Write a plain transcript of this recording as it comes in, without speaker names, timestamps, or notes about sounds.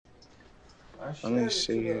I Let me shared it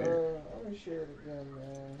to see the. here. Let me share it again,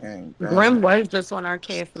 man. Bang, Grim bang. was just on our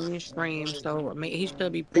caffeine stream, so I mean, he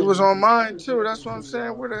should be He was pulling on up. Let mine me get too. That's this what I'm to saying.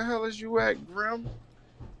 y'all. Where the hell is you at, Grim?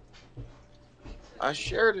 I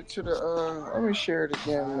shared it to the. Let me share it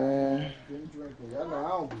again, Alright, man. man. Been drinking. Y'all know I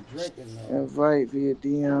don't be drinking though. Invite via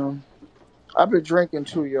DM. I've been drinking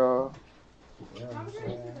too, y'all. You know what I'm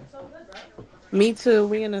saying? Me too.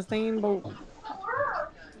 We in the same boat.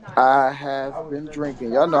 I I have was been thinking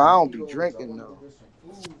drinking. Y'all know I don't be Casamigos. I drinking went to though. get some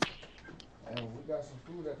food, and we got some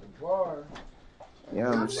food at the bar, You and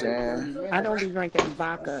know what it I'm was like saying? 30 I don't minutes. be drinking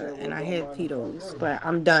I vodka, said, well, and I don't had mind if I Tito's, do. but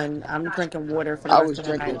I'm done. I'm drinking water for the I rest was of the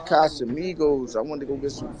drinking night. Casamigos. I wanted to go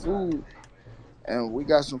get some food, and we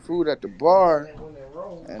got some food at the And bar, then when in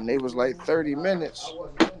Rome, and they was like and 30 I minutes.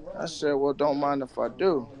 wasn't in I Rome, said, but well, don't mind if I I was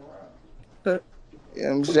do. roaming around. But You know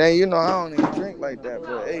what I'm saying? You know, I don't even drink Leaving like the that, door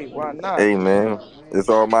but hey, why open. not? Hey man, We it's ain't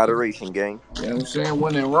all get moderation, gang. You know what I'm saying?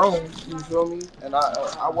 When in Rome, you feel me? And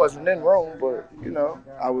I wasn't in Rome, but you know,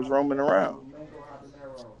 I was roaming around. mango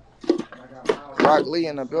habanero, and I got mild Rock Lee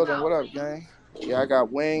in spicy the building. too. What up, gang? Yeah, I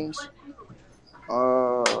got wings.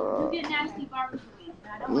 Uh,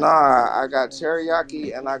 nah, I got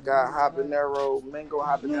teriyaki and I got habanero, mango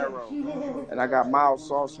habanero, and I got mild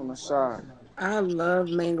sauce on the side. I love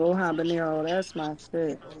mango habanero. That's my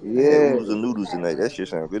shit. I had Yeah, oodles and noodles tonight. That shit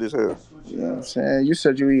sound good as hell. you know what I'm saying? You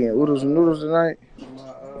said you eating oodles and noodles tonight?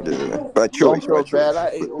 Yeah, by Don't choice, by feel bad. choice. I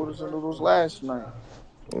ate oodles and noodles last night.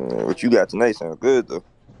 What you got tonight sound good though.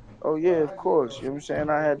 Oh yeah, of course. You know what I'm saying?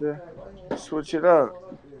 I had to switch it up.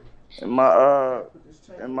 And my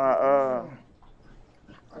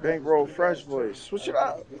bankroll fresh voice. Switch it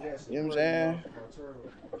up. You know what I'm saying?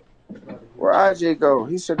 Where IJ go?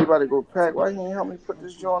 He said he about to go pack. Why he ain't help me put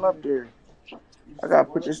this joint up there? I gotta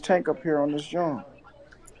put this tank up here on this joint.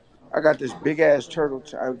 I got this big ass turtle.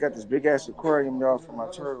 I got this big ass aquarium, y'all, for my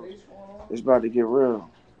turtles. It's about to get real.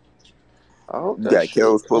 I hope You that got shit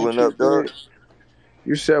Kels come pulling too up, dog. big.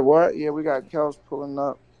 You said what? Yeah, we got Kels pulling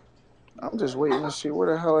up. I'm just waiting to see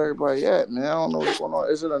where the hell everybody at, man. I don't know what's going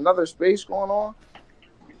on. Is it another space going on?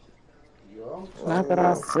 Yo, I'm I Not talking don't that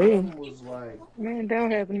I know. about see. Grim was Man, they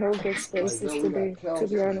don't have no good spaces yo, we got today, to Kels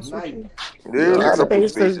be honest with tonight. you. There's Yo, a Our how the couple spaces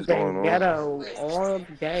spaces been going on. ghetto all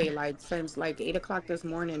day, like since like 8 o'clock this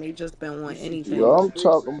morning. They just been on You see two yo? anything. other I'm talking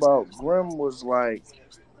spaces. about Grim was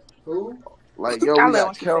Who? like yo, I we love got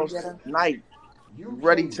when she say Kels ghetto. tnight. You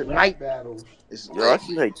ready UK tonight? rap battles. It's Yo, I lit.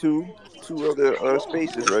 see like two other 1,200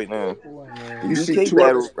 spaces right now. people in The there. You see UK two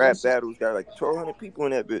other battle rap spaces? battles got like 1,200 people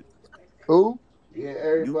in that bit. Who? Yeah,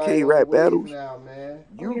 everybody UK on the rap wave battles, now, man.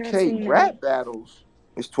 Oh yeah, I UK seen that. rap battles.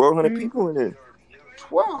 it's 1,200 Mm-hmm. people in there.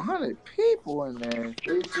 1,200 people in there.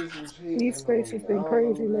 Spaces was These hating on spaces me. I been don't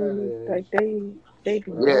know crazy who that lately. is, Like they be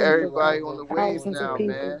but I Yeah, see going a for lot everybody of on our the wave thousands peoples of now, there. people.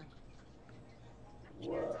 man.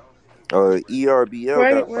 What? ERBL Where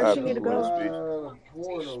got I where see five she a need to people in the go? lot space. of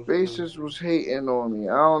porno Spaces spaces. was hating on me.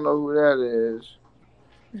 I don't know who that is,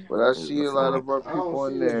 but I see a lot Uh, of our I don't people in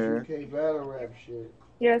see this there. UK battle rap shit.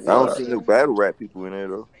 Yeah, I I see don't it Yeah, see no too. battle rap people in there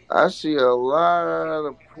though. I see a lot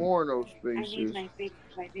of porno spaces.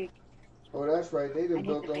 Oh, that's right. They done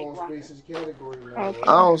built the whole spaces category now,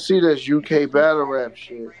 I right? Okay. don't see this UK battle rap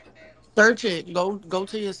shit. Search it. Go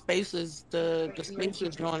to your spaces. The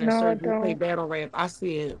spaces join and No, I search UK don't. battle rap. I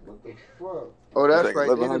see it. What the fuck? Oh, There's that's like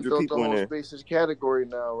right. They done 1,100 built the people in whole there. spaces category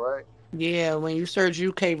now, right? Yeah, when you search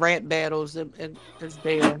UK rap battles, it's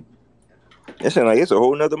there. It sound like it's a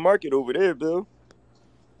whole nother market over there, Bill.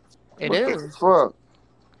 It What the is. fuck?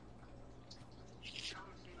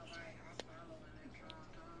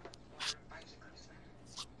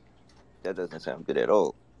 That doesn't sound good at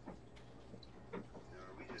all.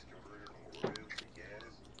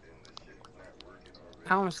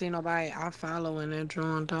 I don't see nobody I follow in that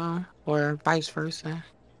joint though, or vice versa.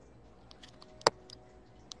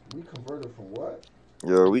 We converted from what?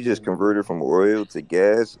 Yo, we just converted from oil to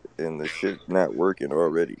gas, and the shit not working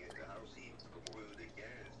already.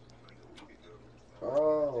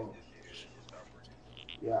 Oh,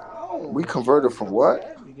 yeah. I We don't converted like from yo. what?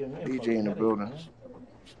 Gas be giving me a DJ fucking in the headache, building. man.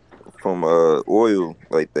 From oil,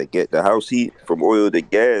 like the get the house heat from oil to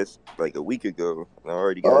gas, like a week ago. And I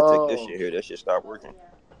already gotta take this Oh, shit here. That shit stopped working.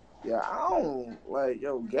 yeah. I don't like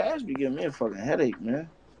yo. Gas be giving me a fucking headache, man.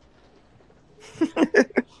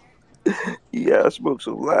 Yeah, I smoke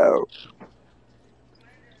so loud.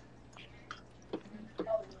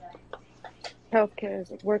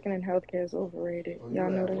 Working in healthcare is overrated. Oh, Y'all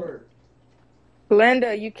you know at that. work?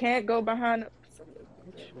 Glenda, you can't go behind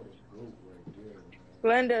bitch. That go to goat right there, man.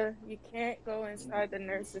 Glenda, you can't go inside the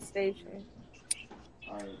nurse's station.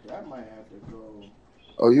 All right, that might have to go.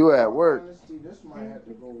 Oh, you at All work? honesty, this might have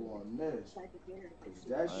to go on this. Cause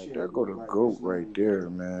that All right, shit there go look the like goat it's not right even, there,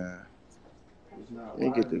 man. it's not Let me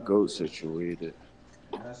wide get the enough goat for this shit. situated.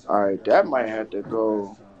 I All think right, that's that why might that have shit to cracked last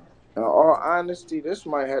go. time. In all honesty, this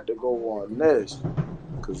might have to go on this.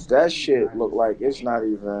 Cause that shit look like it's not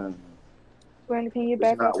even. Brandon, can you It's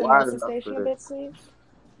back out not to wide Nelson enough Station for a this. bit, please?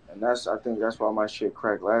 And I think that's why my shit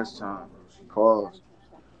cracked last time. Pause.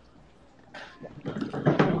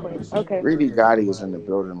 Okay. This nigga Okay. Greedy Grimace Gotti is in the MIA,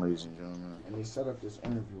 building, right? ladies and gentlemen. And he set up this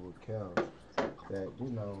interview with Kel that, you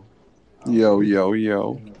know, I'm Yo, really yo,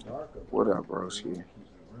 yo. in the dark What about. up, I really broski? want to keep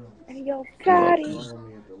it real. Hey, yo, What Kel up? Gotti. sprung on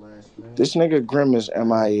me at the last minute. This nigga Grim is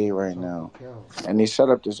I had to MIA go right talk now. to Kel. And he set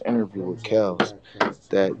up this interview with Grim's like, we Kels got Kel's that,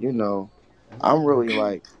 tonight. you know, And I'm I'm really like,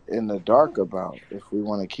 like in the dark about, if we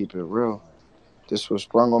want to keep it real. This was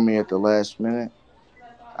sprung on me at the last minute.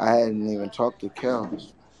 I hadn't even talked to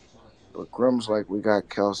Kels. But Grim's like, we got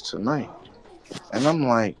Kels tonight. And I'm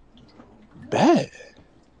like, bet.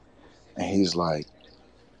 And he's like,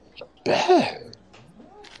 bet.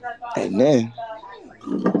 And then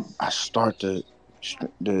I start the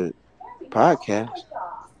podcast.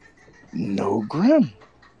 No Grim.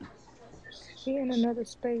 He in another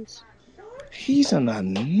space. He's in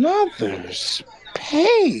another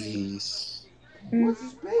space. what Mm-hmm.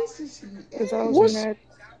 space is he Cause I in? was in What's that.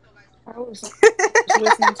 I was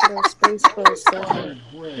listening to that space for a second, Find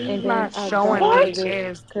Grim. He's and then not I got showing out me of what? it.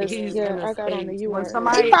 if Cause he's yeah, in a I got on the space. When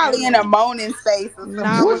URL. He somebody probably in a is moaning space or some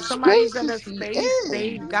nah, shit. when What somebody's space in is a he space, they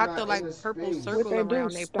in? He's got the not in like a purple space. What circle they do?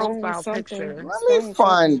 around their Stone profile something. picture. Let me Stone something.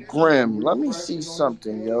 find The Grim. Let me see refreshes on his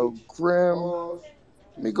something, yo. page. Grim. Pause.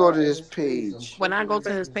 Let me He's go to not in his a space. I'm page. When I clicking go his,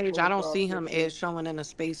 to his his page, I don't profile see him picture. as showing in the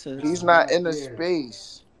spaces. He's He's not not in a there.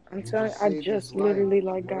 space. I'm You telling. just I saved his just life. literally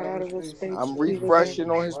like got Whatever out of a space he space I'm in, he you was in. saved refreshing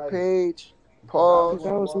his on his life. page. Because I Cause I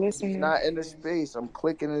Pause. wouldn't was walk into He's listening. not in a space space. I'm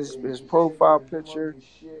clicking and his you send profile him picture. humongous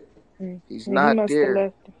shit. He's And he not must have there.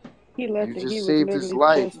 left. He left You it. He just was saved his literally life.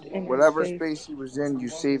 just in that Whatever space. space he was in, you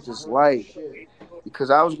saved Humongous his Grim life. shit.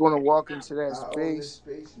 Because I was going to walk into that I own this space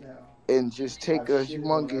space now. and just take I've a shitted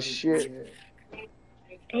on humongous everything shit, here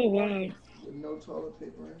Oh wow. with no toilet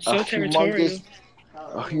paper a So inside. territorial. a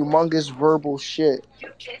However, right humongous now, verbal shit.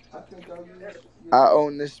 I think I'll use your I jacket,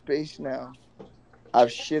 own this space now. I've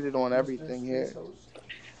shitted on Mr. everything Space here Host.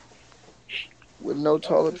 with no Oh,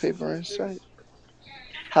 toilet this is paper your in space? sight.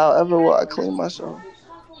 However, will I Why you clean keep myself? moving?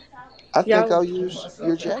 I think Y'all, I'll Clean use your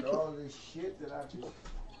myself after jacket, all of this shit that I just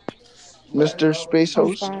splattered Mr. all over Space I'm this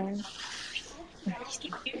Host. shit. fine.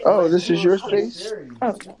 Oh, Let's this do is a your space space? series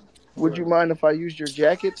Okay. Would you for mind if I used your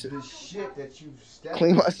jacket to the shit that you've stepped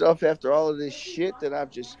clean in. myself after all of this shit that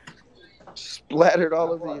I've just splattered I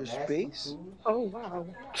all over brought your nasty space? food. Oh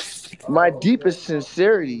wow. My Okay. deepest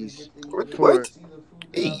You didn't even sincerities get to eat What? the for What? season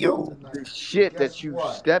food that Hey I brought yo. tonight. the But shit guess that you've what?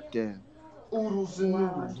 stepped in. Oodles and Wow.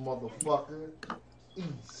 noodles, motherfucker.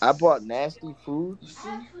 I East. bought nasty food. You see?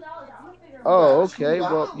 You Oh, got $2. okay.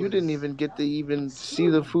 Well, you didn't even get to even see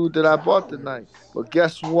the food that I bought tonight. But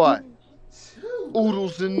guess what?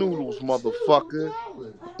 Oodles and noodles, motherfucker.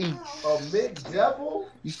 $2. A East. McDouble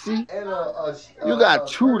You see? and You got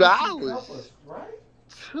a courtesy cup of $2. Sprite?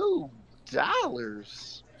 $2.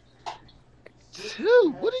 Six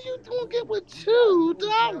Two. What packs are you of gonna get noodles. with We got noodles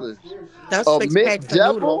 $2? downstairs. She That's left A them 6 packs of McDouble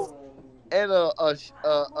noodles. and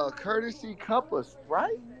a courtesy cup of Sprite?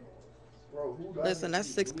 Bro, who Listen, doesn't that's eat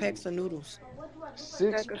six packs noodles? of noodles.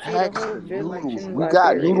 That Six could feed a packs whole of village noodles. in We got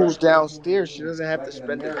Liberia. noodles Regular food downstairs. She noodles, doesn't have to like an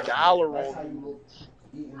spend $1 American. That's how on you noodles. look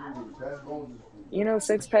eating noodles. That's Bones' food. You know,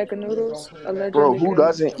 6 pack of Just don't noodles put it back in Bro, allegedly the who could fridge doesn't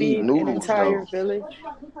until we eat feed have an more noodles entire though? noodles. village.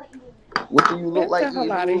 What do you look Get like the hell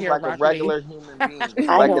eating out of noodles? here, Like a Rock Lee. regular human being,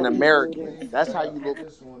 I like an don't eat American. noodles. That's I how gotta you put look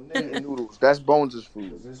this on eating there. noodles. That's Bones'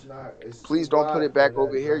 food. Cause it's too Please don't put wide it for back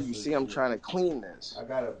over that here. You dresser see, I'm shit. trying to clean this. I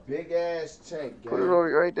got a big ass tank, Put it gang.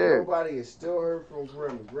 over right there. Nobody has still heard from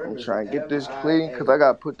Grim. Grim I'm is an trying to get this clean because MIA. I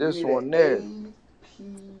gotta put We this need an on there.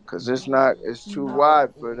 Cause it's too out wide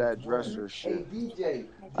for in that Grim. dresser Hey shit. DJ,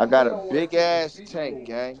 I got DJ a don't want big to take the ass speaker tank, role.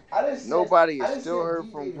 gang. I done sent Nobody I has done still sent heard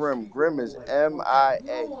from DJ the Grim. speaker Grim role is like 4 times. He don't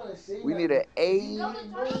MIA. want to say We need an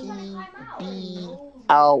nothing because he APB knows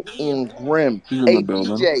out in Grim. He's in the Hey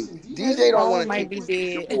building. DJ, Listen, DJ His DJ want don't to want phone to might take say be the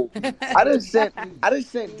speaker dead. role. please. I done He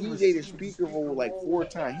sent DJ the received the speaker speaker role like role 4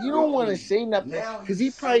 times. He don't want to quickly. say nothing Now because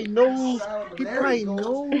he's silent, he and there he probably goes.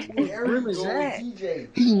 knows where There he Grim is goes, at. DJ.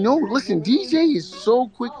 He knows. Listen, DJ is so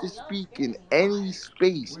quick to speak in any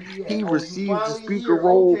space. Where he at? He Oh, he receives the finally speaker here. role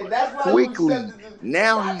Okay, that's why you quickly. accepted this.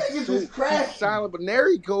 Now Y'all niggas is he's crafty. silent, but there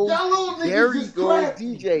he goes. Y'all little There niggas he is goes,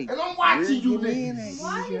 crafty. DJ. And I'm Where watching you your man at, niggas.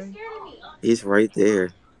 DJ? He's right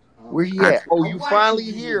there. Where he at? Oh, you finally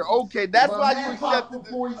here. Okay, that's why you accepted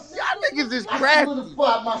this. Y'all niggas is crafty.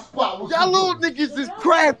 Y'all little niggas is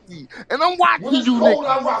crafty. And I'm watching you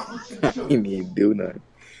niggas. He didn't do nothing.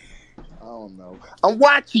 I don't know. I'm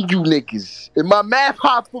watching you niggas. In my math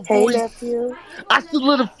hopper Hey, voice, nephew. I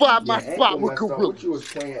solidified my Your spot ankle with messed up. Gorilla. What you was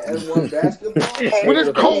playing N1 basketball? When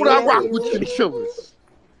it's cold, I rock nephew. with chinchillas.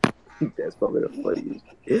 That's probably the funniest.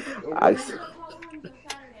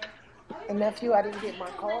 And nephew, I didn't get my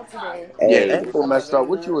call today. Yeah, Hey, ankle messed up.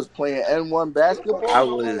 What you was playing N1 basketball?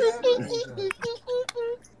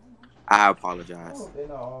 I apologize.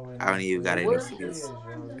 I don't even got any excuse.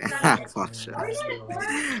 I apologize.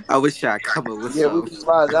 I wish I'd come up with Yeah, we something. can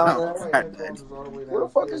slide down I'm there. tired, man. Where the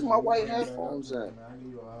fuck is my white headphones at?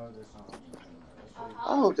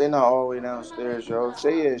 I hope they're not all the way downstairs, yo. If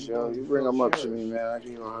they is, yo, you bring them up to me, man. I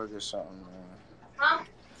give you a hug or something, man.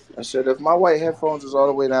 I said, if my white headphones is all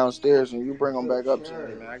the way downstairs and you bring them back up to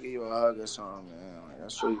me, man, I give you a hug or something, man. Like,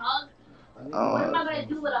 that's what What am I gonna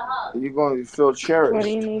do with a hug? you're going to feel cherished. What do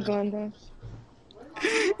you need, Glenda?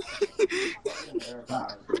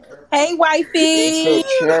 Hey, wifey. You feel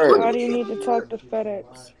cherished. Why do you need to talk to FedEx?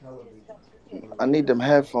 I need them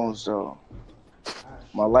headphones, though.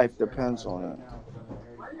 My life depends on it.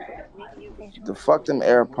 The fuck them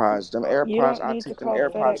AirPods. Them You AirPods, don't I need to take them call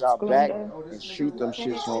AirPods FedEx, out back Glenda. and shoot them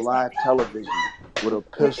shits on live television with a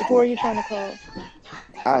Who are pistol. you trying to call?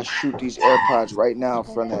 I shoot these AirPods right now in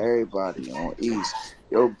front of everybody on East.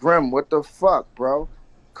 Yo, Grim, what the fuck, bro?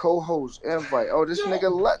 Co-host invite. Oh, this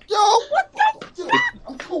nigga left. Yo, what the?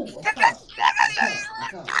 I'm cool.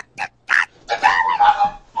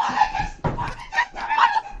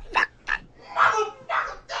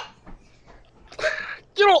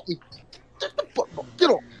 Get off me. Get the fuck up. Get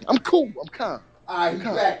off. I'm cool. I'm calm. Alright, he's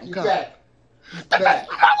back. He's calm. back. He's back.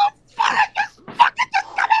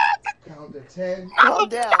 Count to 10. Calm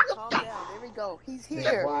down. There we go. He's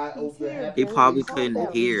here. Wide He's open, here. He probably Calm couldn't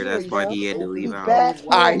down. hear. He's That's here, why yo. he had to leave He's out. back.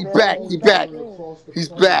 Alright, he back. He back. He's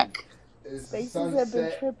back. Spaces have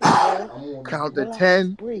been tripping, bro. Count to Relax.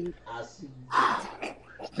 10. Breathe. I see.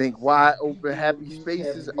 Think wide open, happy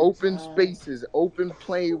spaces, open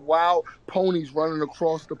plain, wild ponies running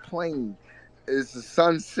across the plain. It's the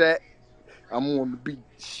sunset. I'm on the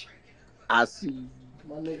beach. I see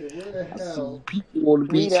My nigga, where the hell? people on the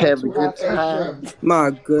beach having a good time.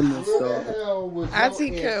 My goodness, Where dog. the hell was I your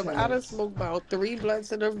see Kim. I done antennas? smoked about 3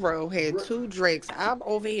 blunts in a row, had 2 drinks. I'm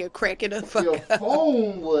over here cracking the Your fuck up.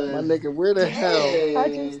 phone was. My nigga, where the hell? I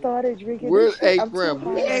just started drinking Where, this shit. hey, I'm too Grim,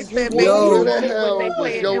 high. He asked that where Yo. man the when hell they was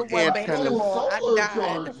playing your N1 antennas? basketball. I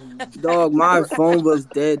died. Dog, my phone was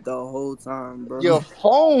dead the whole time, bro. Your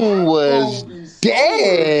phone was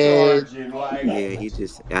dead. Yeah,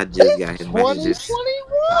 I just got his messages.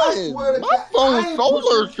 2021. My phone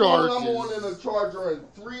solar charges. I'm on in a charger in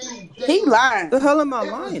 3 days. He lying. The hell am I It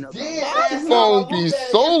was lying about? dead. My Last time phone I be looked at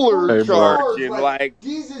it, solar it was charging. charged. Like,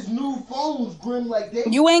 These is new phones, Grim. Like they.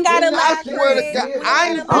 You ain't gotta they not lie, I swear to dead. God, They I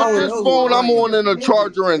ain't not put I this don't phone know. I'm on in a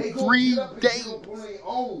charger in They gonna 3 get up and days. get up on their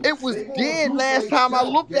own. It was They gonna dead do last for time I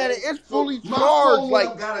themselves, looked at it. gang. It's fully So my charged. phone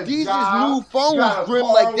Like, got a these job, is new phones, got a Grim.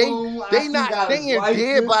 car Like, loan, they I still not got his staying dead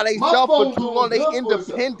license. by My themselves for phone too doing long. They good for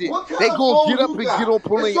itself. independent. What They kind of gonna phone get up you and got? get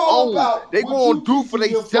up on It's their all own. about They what gonna you do for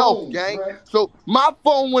teaching your themselves, phone, gang. bruh. So my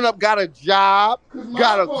phone went up, got a job, 'Cause my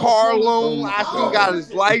got a phone car full of loan. Oh my I seen Oh, got god. his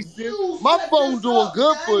listen, license. you My set phone this doing up,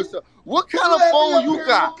 good for gang. itself. What kind You of had me phone up you here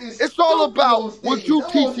got? looking It's all stupid about on what stage. you I'm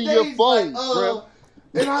on teaching your stage phone, like, Grim.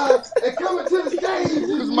 and coming to the stage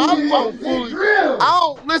Cause is my phone Big fully. Grim. I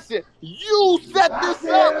don't listen. You set I this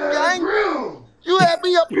said, up, gang. Grim. You had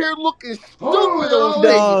me up here looking Hold on, stupid on y'all.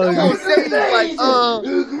 stage. I'm Dog. on stage like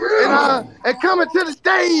Grim. and coming to the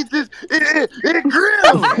stage is Wait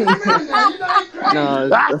Grim. a minute now, you know you crazy. Nah,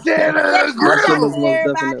 I said Yes, my shit Grim. is most everybody.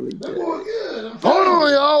 definitely That's dead. going good. I'm Hold telling on,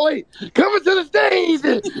 you. y'all. Wait. Coming to the stage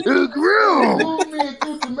is They Grim. moved me and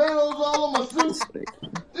threw tomatoes all on my suit. This nigga.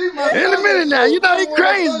 These my In a Sunday minute now, you know he clothes. I wore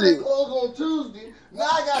my Sunday crazy. clothes on Tuesday. Now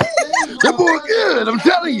I got stains That on boy my Sunday good, I'm clothes. I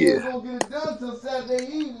telling ain't you. gonna get it done till Saturday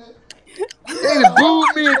evening. They done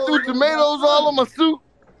booed me and threw tomatoes all on my suit.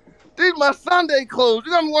 These my Sunday clothes.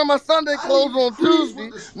 You got me wearing my Sunday clothes on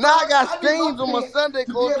Tuesday. Now I got stains on my Sunday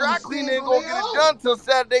clothes. Dry cleaning ain't gonna get it done till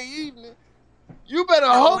Saturday evening. You better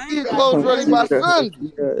hope these clothes ready by Sunday.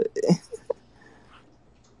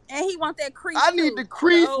 And he want that crease I need too. the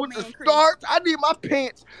crease old with the man crease. starch. I need my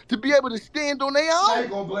pants to be able to stand on their I own.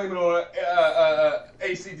 ain't gonna blame it on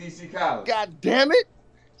ACDC College. God damn it.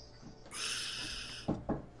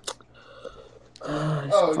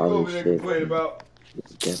 Oh, you over there complaining about?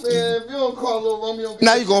 Man, if you don't call Lil Romeo,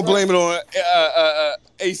 Now you gonna blame it on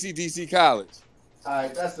ACDC College.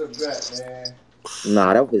 Alright, that's a bet, man.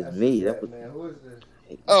 Nah, that was me. That was. Who is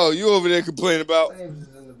this? Oh, you over there complaining about? Flames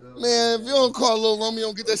is in the building. Man, if you don't call Lil Lummy, you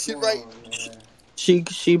don't get that shit right. She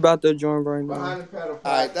about to join right now. Behind the Pedal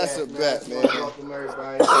All right, that's a Podcast, bet, man. Welcome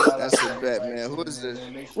everybody. Shout out That's to a bet, everybody man. Who tuning is in, this?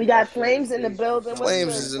 man. Make sure We y'all got share Flames this in the space building. with What's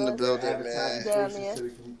Flames good, is in the son? building, man. advertising Down there.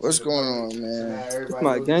 spaces What's to the going public. on, So man? now everybody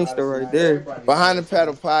My knows gangster about us, right now there. everybody Behind the knows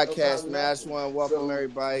Paddle us. Podcast, man. I just want to welcome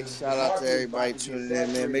everybody. Shout out to everybody tuning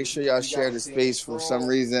in, man. Make sure y'all share the space. For some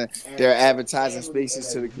reason, they're advertising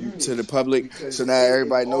spaces to the public, so now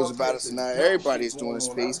everybody knows about us, and now everybody's doing a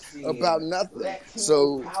space about nothing.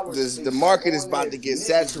 So the market is about to get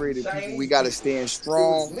saturated. People, we got to stand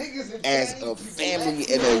strong as a family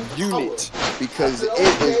and a unit, because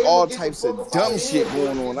it is all types of dumb shit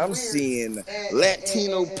going on. I'm seeing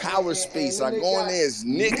Latino power space. I go in there, it's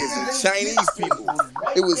niggas and Chinese people.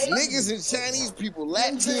 It was niggas and Chinese people,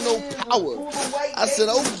 Latino power. I said,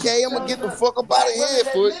 okay, I'm gonna get the fuck up out of here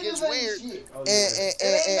before it gets weird.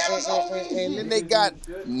 And then they got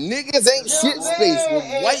niggas ain't shit space with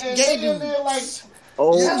white gay dudes.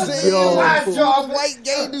 Oh, You know what I'm saying? yo. White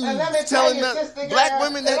gay dudes telling black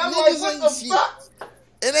women that niggas ain't shit.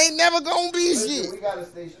 It ain't never gonna be shit. We gotta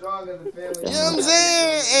stay strong as a family. You know what I'm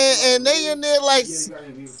saying? And they in there like,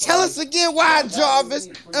 tell us again why, Jarvis.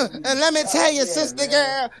 And let me tell you, sister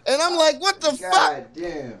girl. And I'm like, what the fuck? God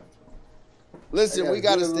damn. Listen, we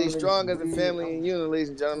gotta stay strong as a family and unit, ladies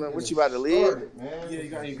and gentlemen. What you about to leave? Yeah, you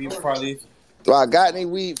got any beef before I leave? Do I got any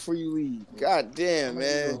weed before you leave? God damn,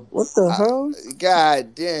 man. What the hell?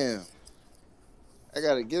 God damn. I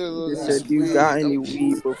gotta get a little. You said you got any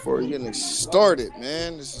weed before you you. getting started,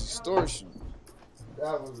 man. This is extortion.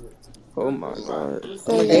 Oh my god.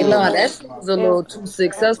 Hey, nah, that was a little too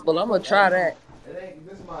successful. I'm gonna try that.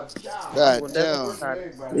 God damn.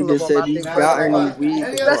 Nigga said he got any weed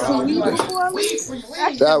That's before some weed I. before I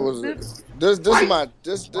leave? That was this my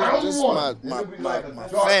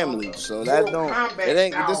family. So that don't it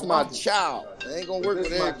ain't this my child. It ain't gonna work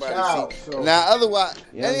with everybody. See? Now otherwise,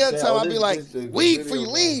 any other time I'd be like, weed before you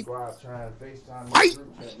leave. Fight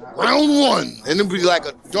round one, and it'll be like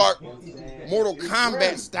a dark Mortal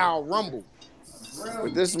Kombat style rumble.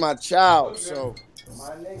 But this is my child, so. You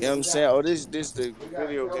know what I'm saying? Oh, this the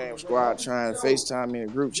video game squad trying to FaceTime me in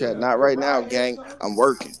a group chat. Not right now, gang. I'm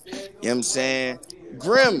working. You know what I'm saying?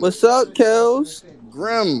 Grim. What's up, Kels?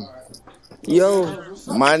 Grim. Yo.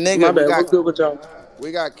 My nigga. My bad. What's good with y'all?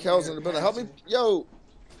 We got Kels in the building. Help me. Yo.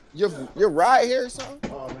 Your ride here or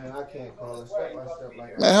something? Oh, man, I can't call it step by step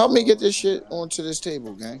like that. Man, help me get this shit onto this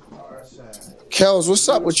table, gang. Kels, what's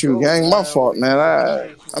up with you, gang? My fault, man.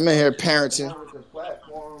 I'm in here parenting.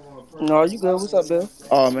 No, you good? What's up, Bill?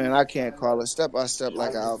 Oh man, I can't call it step by step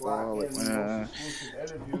like an alcoholic, man.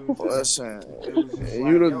 Listen,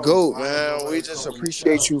 you the GOAT, man. We just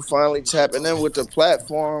appreciate you finally tapping in with the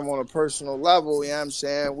platform on a personal level. You know what I'm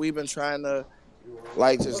saying? We've been trying to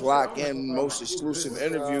just lock in most exclusive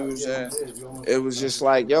interviews, and it was just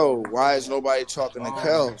like, yo, why is nobody talking to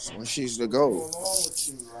Kels when she's the GOAT?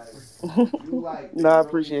 No, I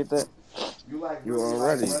appreciate that. You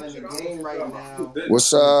already.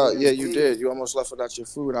 What's yeah, you did. You almost left without your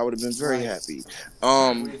food. I would have been very happy.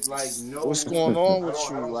 What's going on with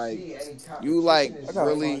you?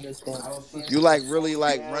 You really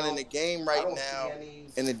running the game right now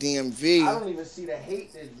in the DMV. I don't even see the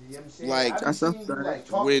hate that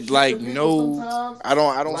with no. I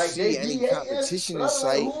don't see any competition in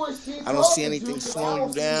sight. I don't see anything slowing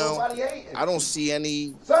you down. I don't see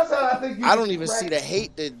any. I don't even see the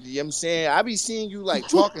hate that you know what I'm saying. I be seeing you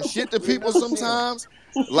talking shit to people sometimes,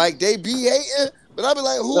 like they be hating, but I be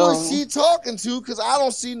like, who is she talking to? Because I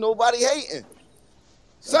don't see nobody hating.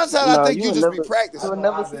 Sometimes I think you just be practicing. You'll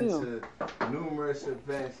never see him. Numerous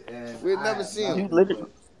events and we'd never see him. You literally.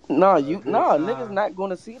 Niggas not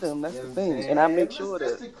gonna see them. That's the thing, and I make sure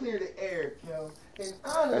that. Just to clear the air,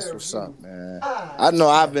 that's what's up, man. I know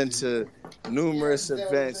I've been to numerous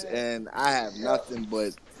events and I have nothing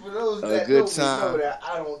but a good time.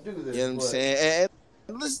 I don't do this, you know what I'm saying?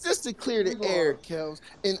 And let's just to clear the air, Kels.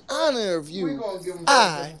 In honor of you,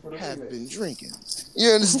 I have been drinking. You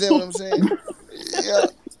understand what I'm saying? Yeah.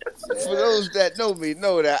 For those that know me,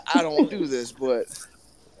 know that I don't do this, but.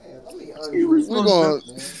 We're going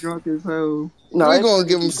drunk as hell. No, we're gonna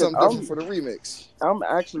give him something different for the remix. I'm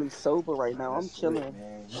actually sober right now. I'm chilling.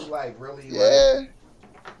 Man.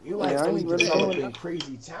 You really you really developing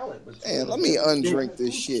crazy talent. Man, let me undrink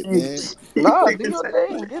this shit, man. Nah, do your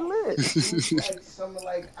thing. Get lit.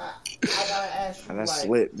 That's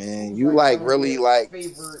lit, man. You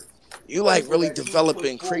really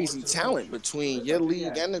developing crazy talent between your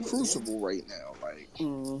league and the Crucible right now.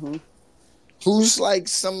 Who's I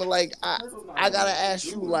gotta ask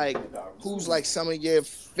you, who's like some of your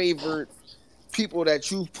favorite people that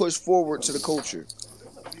you push forward to the culture?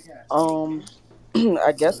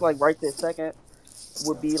 I guess like right this second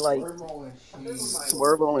would be like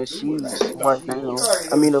Swervo and Sheesh right now.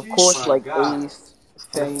 I mean, of course, like Ace,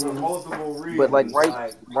 Fame, but like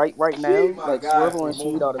right now, like Swervo and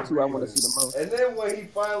Sheed are the two I want to see the most. And then when he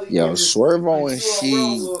finally Swervo and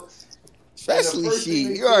Sheed, especially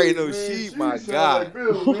Sheed. You already know Sheed, my guy.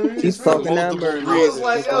 He's fucking numbers.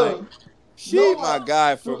 Sheed, my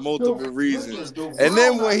guy, for multiple reasons. And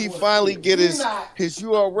then when he finally get his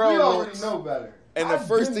URL looks, and the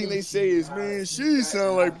first thing they say is, man, she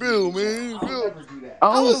sound like Bill, man. Bill.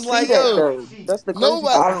 I was like, yo, that's the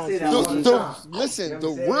nobody. Listen, the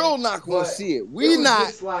real not gonna see it. We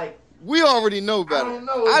already know better.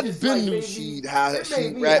 I've been knew Sheed how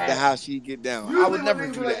she rap and how she get down. I would never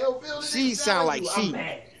do that. She sound like she.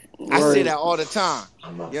 I say that all the time.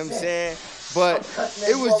 You know what I'm saying? But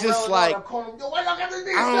it was just like, I don't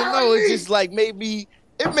know. It just like made me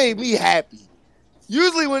happy.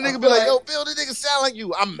 Usually when niggas be like, yo, Bill, this nigga sound like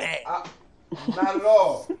you, I'm mad. Not at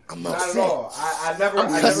all. I'm not upset. at all. I never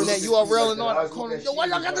cussing that URL and on the corner. Yo, why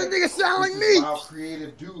y'all got this nigga sound like me? How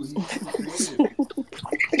creative dude. He's creative.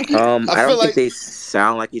 I don't think they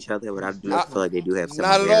sound like each other, but I do feel like they do have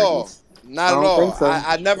similarities. Not at all. Not at all. So.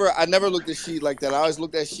 I never looked at Sheed like that. I always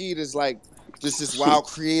looked at Sheed as like just this wild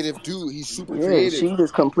creative dude. He's super creative. Sheed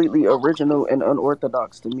is completely original and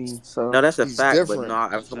unorthodox to me. So no, that's a fact. Different. But no,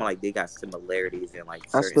 I'm talking like they got similarities in like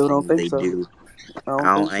certain I still don't think things so. they do. I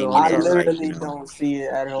don't think so. I literally don't see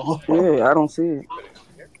it at all. Yeah, I don't see it.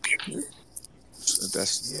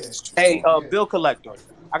 Hey, Bill Collector,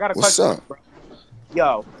 I got a What's question. up? Bro.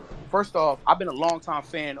 Yo, first off, I've been a longtime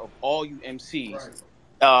fan of all you MCs.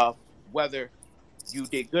 Whether you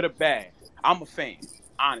did good or bad, I'm a fan,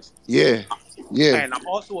 honestly. Yeah. And I'm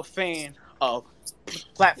also a fan of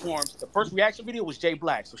platforms. The first reaction video was Jay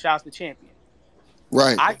Black, so shout out to Champion.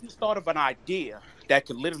 Right. I just thought of an idea that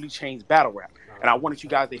could literally change battle rap, and I wanted you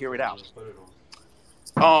guys to hear it out.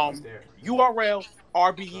 URL,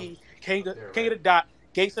 RBE, King of the Dot,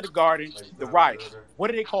 Gates of the Garden, the Riders.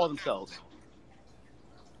 What do they call themselves?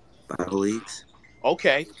 Battle leagues.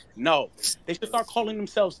 Okay, no. They should start calling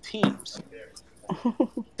themselves teams.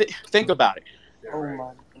 Think about it. Oh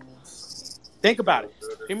my goodness. Think about it.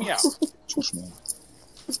 Hear me out.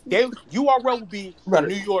 URL will be the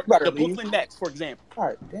New York, the Brooklyn Nets, for example. All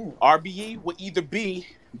right, damn. RBE will either be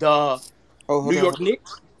the New York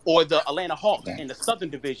Knicks or the Atlanta Hawks in the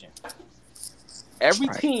Southern Division. Every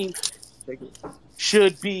team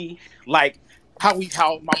should be like how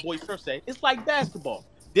my boy Sir said. It's like basketball.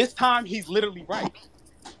 This time he's literally right.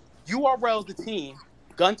 URL is the team.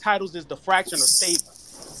 Gun Titles is the fraction or stable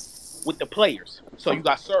with the players. So you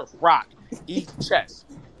got Surf, Rock, Easy Chess.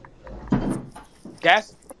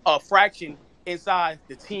 That's a fraction inside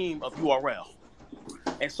the team of URL.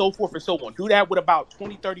 And so forth and so on. Do that with about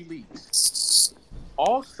 20, 30 leagues.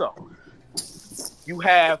 Also, you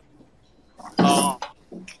have the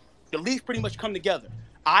leagues pretty much come together.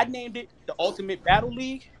 I named it the Ultimate Battle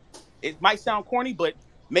League. It might sound corny, but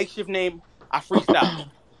makeshift name, I freestyle.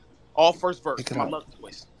 All first verse. My love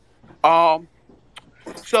voice.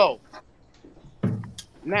 So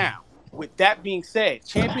now, with that being said,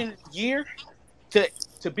 champion of the year,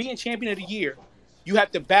 to be in champion of the year, you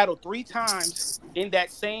have to battle 3 times in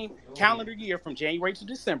that same calendar year from January to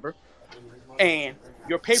December. And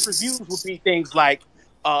your pay-per-views will be things like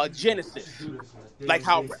Genesis, like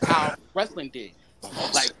how wrestling did.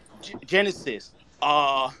 Like Genesis,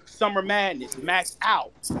 Summer Madness, Max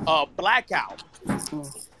Out, Blackout.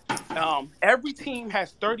 Every team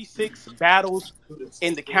has 36 battles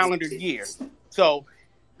in the calendar year. So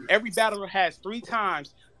every battler has 3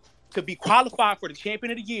 times to be qualified for the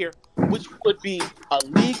champion of the year, which would be a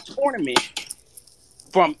league tournament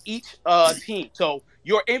from each team. So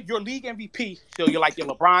your league MVP, so you're like your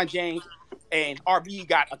LeBron James, and RBE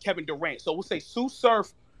got a Kevin Durant. So we'll say Sue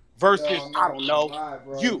Surf versus, I don't know,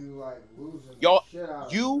 you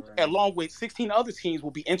along with 16 other teams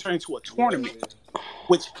will be entering into a tournament,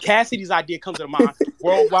 which Cassidy's idea comes to mind.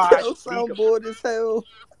 Worldwide. That sound bored as hell.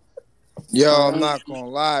 Yo, I'm not gonna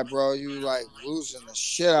lie, bro. You like losing the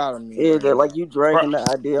shit out of me. Yeah, like you dragging the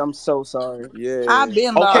idea. I'm so sorry. Yeah. I've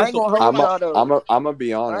been Okay, I lost. ain't gonna hold y'all though. I'm gonna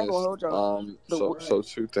be honest. I ain't gonna hold y'all. So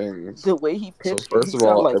 2 things. The way he pitched. So first of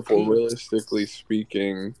all, if we're realistically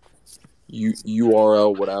speaking,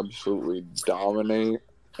 URL would absolutely dominate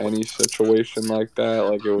any situation like that.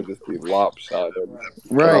 Like it would just be lopsided.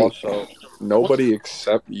 Right. But also, nobody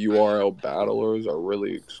except URL battlers are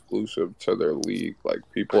really exclusive to their league. Like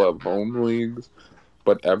people have home leagues,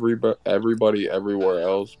 but everybody everywhere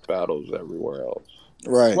else battles everywhere else.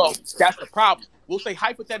 Right. Well, that's the problem. We'll say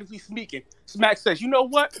hypothetically speaking, Smack says, you know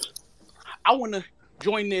what? I want to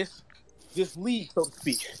join this league, so to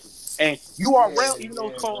speak. And URL, even though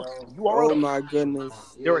it's called URL, Oh my goodness.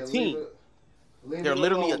 they're a team. They're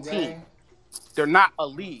literally a team. They're not a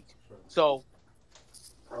league. So,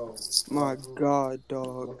 My God,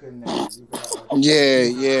 dog.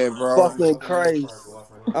 Yeah, bro. Fucking Christ.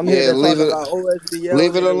 I'm here to talk about OSBL.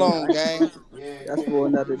 Leave it alone, gang. That's for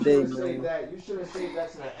another day, man.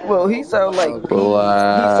 Well, he sound like he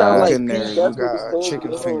Black. sound like In there, Pete. you That's what got he's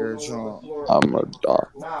chicken saying. fingers on. I'm a doctor.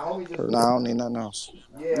 Nah, I don't need nothing else.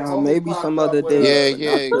 Maybe some other day.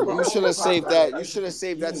 Yeah. You should have saved that. You should have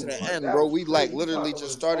saved that to the end, bro. We like literally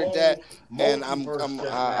just started that, and I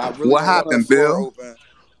really What happened, Bill? Open.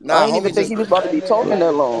 I Nah, didn't even think he was about to be talking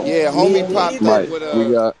that long. Yeah, homie popped Mike, up with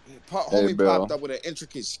we got. homie popped up with an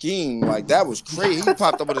intricate scheme. Like that was crazy. He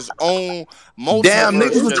popped up with his own multiverse. Damn,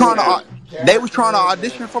 niggas was trying to. They was trying to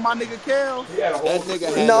audition for my nigga Kels. That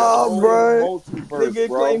nigga had Nah, bro. multiverse, Nigga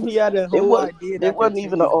bro. claimed he had a whole idea. It wasn't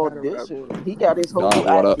even an audition. He got his whole Dog,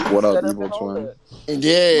 what up, set up Evil and all Twin? that.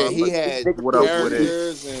 Yeah, he had What up with it?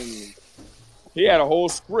 characters and He had a whole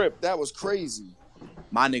script. that was crazy.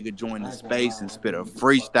 My nigga joined the space and spit a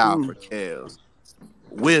freestyle for Kels.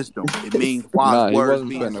 Wisdom. It means wise Nah, he words wasn't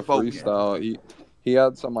being spitting a spoken. freestyle. He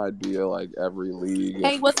had some idea like every league.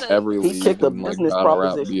 Hey, what's up? Every He league kicked a and like business battle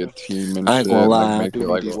rap proposition. be a team and I ain't shit. gonna Like lie. make it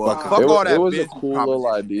like Well, fuck all that it was a business cool little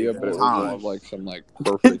proposition, idea, nigga. but it was Time. more of like some like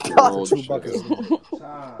perfect world shit.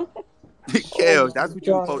 Kels, that's what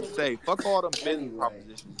you supposed to say. Fuck all them business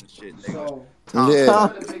propositions and shit, nigga. Yeah,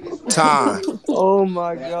 time Oh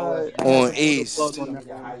my God. on East.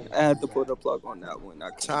 I had to put a plug on that one.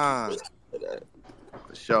 Time.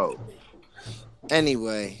 For sure.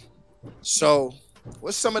 Anyway, so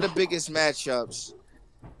what's some of the biggest matchups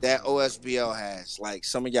that OSBL has? Like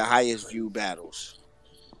some of your highest view battles.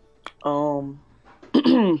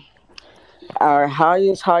 Our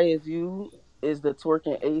highest view is the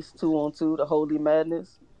Twerking Ace 2-on-2, the Holy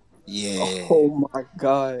Madness. Yeah. Oh my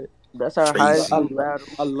God. That's our highest view battle.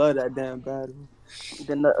 I love that damn battle.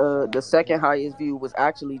 Then the second highest view was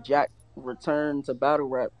actually Jack return to battle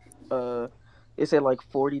rap. It said like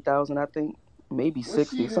 40,000, I think, maybe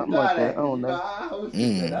 60, something like that. I don't know. That was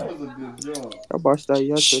a good job. I watched that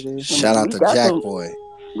yesterday. Shout out to Jack Boy.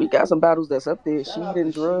 We got some battles that's up there. Sheed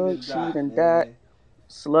and Drug, Sheed and Dat,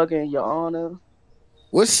 Slugger and Your Honor.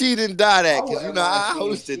 What she didn't die at? Because you know I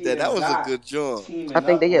hosted that. That was a good job. I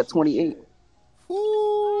think they had 28.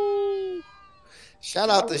 Ooh. Shout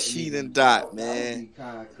out to Sheed and Dot, man.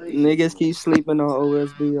 Niggas keep sleeping on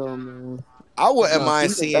OSBL, man. I wouldn't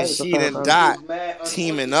mind Sheed seeing and Dot is a Sheed and powerhouse. Dot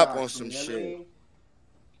teaming up on some shit.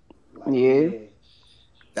 Yeah.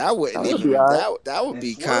 That wouldn't That would even be alright. that would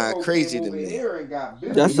be kind of crazy to me.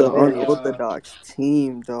 That's an unorthodox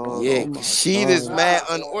team, dog. Yeah, Oh my Sheed God. is mad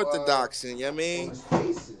unorthodox, and you know what I mean?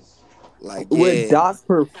 Like With yeah. Doc's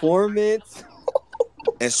performance.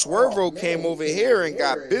 And Swervo came over here and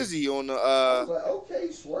got busy on the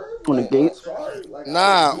On the gates?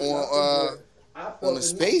 on the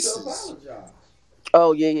spaces.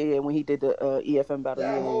 Oh, yeah. When he did the EFM battle.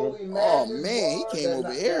 Yeah. Oh man, he came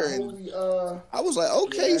over here and I was like,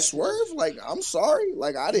 okay, Swerve. Like, I'm sorry.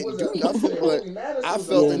 Like, I didn't do nothing, but I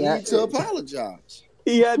felt the need to apologize.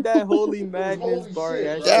 He had that Holy Madness bar.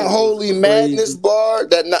 That Holy Madness bar.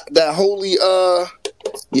 That holy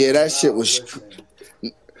yeah, that shit was.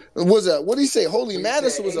 Was a what did he say? Holy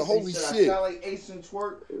Madness was a holy shit.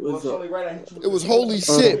 It was holy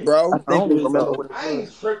shit, bro. I think it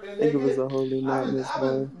was a Holy Madness,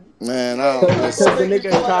 bro. Man, I don't Because the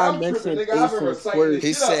nigga Kai mentioned Ace and Twerk.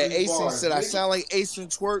 He said Ace and said I sound like Ace and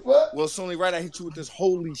Twerk. Well, it's only right I hit you with this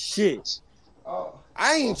holy shit.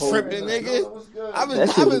 I ain't tripping, nigga. I've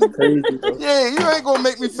been crazy, bro. yeah, you ain't gonna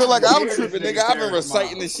make me feel like I'm tripping, nigga. I've been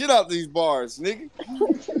reciting the shit out these bars, nigga.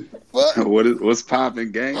 What's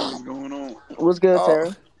popping, gang? What's going on? What's good,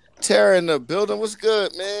 Tara? Tara in the building. What's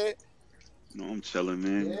good, man? No, I'm chilling,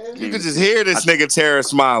 man. You can just hear this nigga Tara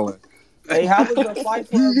smiling. Hey, how was the fight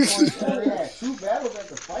club going?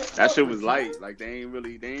 That shit was light. Like they ain't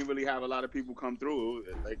really have a lot of people come through.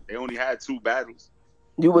 Like they only had 2 battles.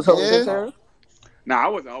 You was hosting, Tara? Nah, I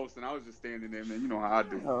wasn't hosting. I was just standing there, man. You know how I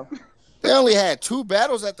do. Oh. They only had 2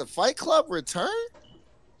 battles at the Fight Club return.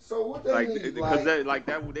 So what they need, because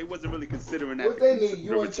they wasn't really considering that What they need,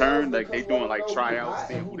 the return. Like they doing like tryouts,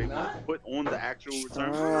 seeing who they want to put on the actual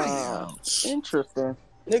return. Interesting.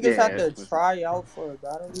 Niggas have to try out for a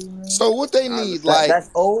battle, man. So what they need, like that's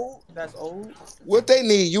old. That's old. What they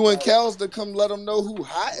need, you and Kels to come let them know who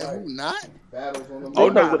hot and who not. They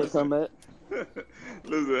know where to come at.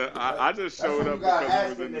 Listen, I just showed up because I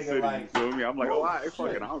was in the city. You feel me? I'm like, oh, I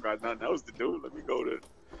fucking, I don't got nothing else to do. Let me go to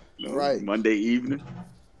Monday evening.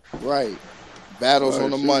 Right. Battles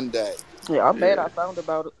on a Monday. Yeah, I'm mad I found out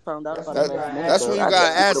about it. That's when you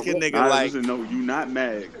gotta ask a nigga like. No, you not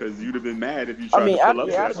mad because you'd have been mad if you I tried mean, to pull up.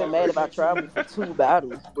 I'd have been mad if I traveled for 2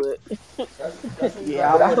 battles, but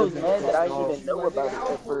Yeah, I was mad that I didn't even know about it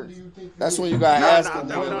at first. That's when you gotta ask a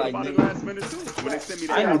nigga like, like, last minute too. When they sent me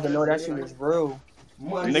I didn't even know that shit was real.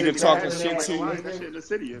 nigga talking shit to you. That shit in the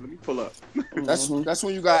city. Let me pull up. That's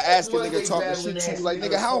when you gotta ask a nigga talking shit to you. Like,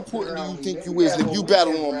 nigga, how important do you think you is if you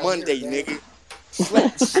battle on Monday, nigga?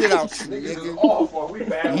 Slap the shit out you,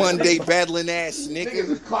 nigga. Monday battling ass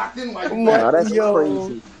nigga. Nah, that's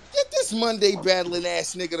crazy. Get this Monday battling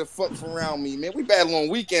ass nigga the fuck from around me, man. We battle on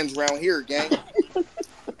weekends around here, gang.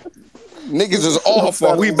 Niggas is off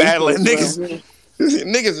while we battling. Niggas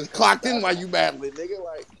is clocked in while you battling, nigga.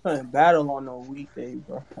 Like, battle on no weekday,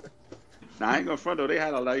 bro. Now, I ain't gonna front though. They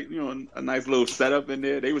had a nice little setup in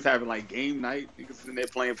there. They was having like game night. Niggas in there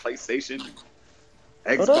playing PlayStation,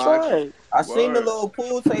 Xbox. Right. I seen the little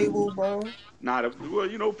pool table, bro. Nah,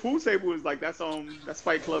 pool table is like that's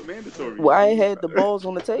Fight Club mandatory. Well, I ain't had the balls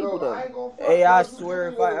on the table though. Hey, I swear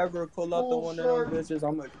if I ever pull up to one of them bitches,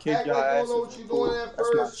 I'm gonna kick your ass. That's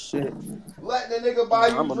my shit. Letting the nigga buy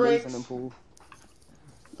you I'm drinks. amazing in pool.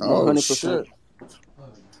 oh 100%. shit.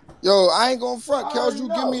 Yo, I ain't gonna front. Kels, you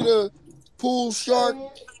give me the pool shark.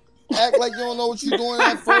 Act like you don't know what you doing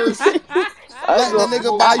at first. Let the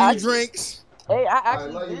nigga buy you drinks. Hey, I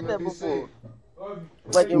actually did that before.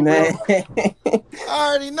 Like in Man. real. I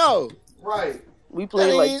already know. Right. We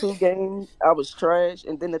played like 2 games. I was trash,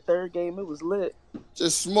 and then the 3rd game it was lit.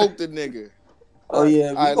 Just smoke the nigga. Oh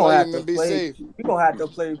yeah, I we gonna have him to and be play. safe. We gonna have to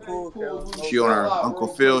play pool. She on her Uncle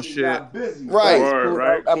Phil shit. Right.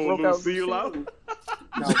 Right. I Full broke little out seal out.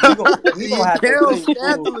 No, we gonna have to play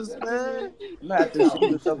scandalous, pool. man. I'm gonna have to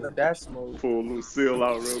shoot something of that smoke. Pull Lucille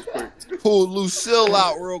out real quick. Pulled Lucille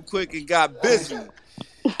out real quick and got busy.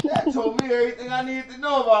 That told me everything I needed to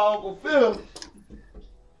know about Uncle Phil.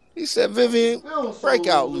 He said, Vivian, Phil break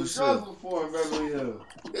out sold Lucille. drugs before in Beverly Hills.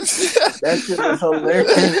 That shit was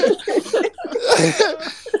hilarious.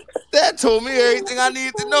 That told me everything I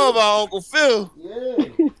needed to know about Uncle Phil. Yeah.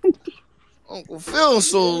 Uncle Phil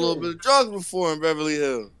sold a little bit of drugs before in Beverly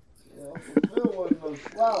Hills. Yeah, Uncle Phil wasn't no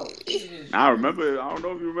slouch. I remember. I don't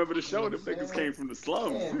know if you remember the show. Them niggas came from the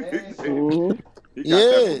slums. Yeah, He got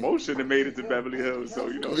that promotion and made it to Beverly Hills. So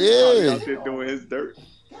he's probably out there doing his dirt.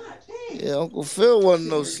 Yeah, Uncle Phil wasn't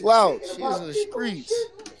no slouch. He was in the streets.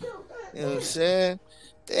 You know what I'm saying?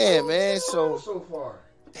 Damn, man. so far.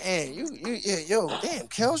 Damn, damn,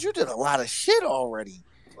 Kels, you did a lot of shit already.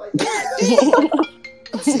 Like,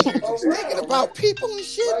 I'm sitting here just thinking about people and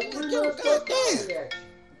shit. Like, yo, goddamn.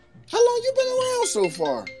 How long you been around so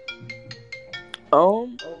far?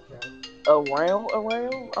 Around? I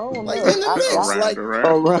don't know. Like in the mix,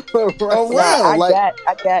 around.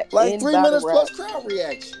 I got like in 3 battle minutes rap. plus crowd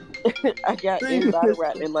reaction. I got in battle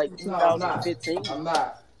rap in like 2015. I'm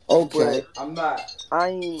not. Okay. I'm not. I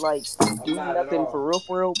ain't like do nothing for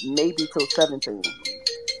real, maybe till 17.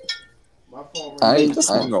 My phone I ain't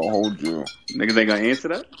gonna hold you. Niggas ain't gonna answer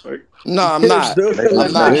that? Like, no, I'm not.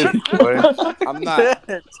 I'm not.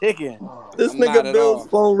 Chicken. This I'm not nigga at Bill's all.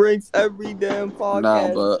 phone rings every damn podcast.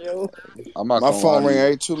 Nah, but yo. I'm not My gonna phone lie ring to you.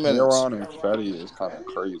 every 2 minutes. Heron and Fetty is kind of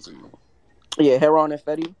crazy. Yeah, Heron and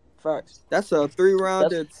Fetty. Facts. That's a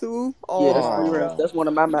 3-rounder too. Oh, Yeah, that's 3 rounds. That's one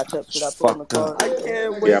of my matchups that I put on the card. I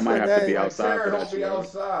can't wait yeah, I for might that. have to be outside for that don't be shit.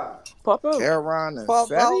 outside. Pop up. Heron and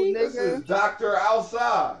Pop out, Fetty? This is nigga. Dr.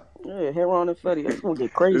 Outside. Yeah, Heron and Fetty. That's gonna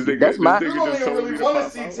get crazy. This nigga- That's my. this You nigga don't just even told really me to want to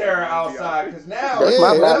pop see out. Tara outside because now That's Yeah,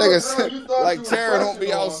 my that battle. nigga like Tara don't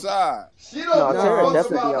be outside. She don't No, Tara give a fuck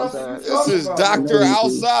definitely about outside. nothing you This is talking about. Dr.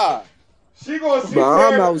 Outside. She gonna see But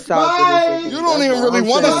I'm Tara. outside for this. You don't even really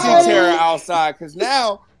want to see Tara outside because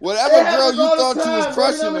now whatever girl you thought you was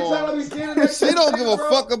crushing on, she don't give a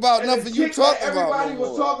fuck about nothing you talking about Everybody no was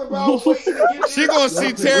more. talking about waiting to get She gonna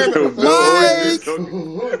see Tara.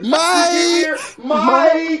 Mike.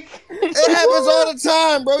 Mike. It happens all the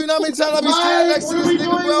time, bro. You know how many times I be standing next to this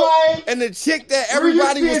nigga, bro? And the chick that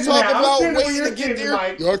everybody was talking about waiting to get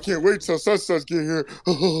there. Yo, I can't wait till such get here.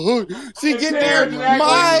 She get there,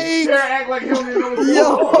 Mike. Tara act like he don't even know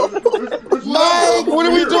what's Mike, what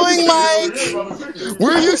are we doing, Mike?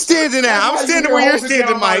 Where are you standing at? I'm standing where you're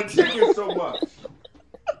standing, Mike.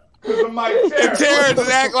 And Tara just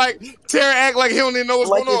act like he don't even know what's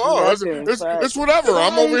Like going on. it's nothing, It's whatever.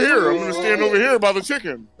 I'm over here. I'm gonna stand over here by the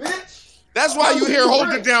chicken. That's why you hear hold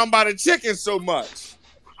it down by the chicken so much.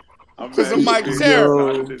 Because of Mike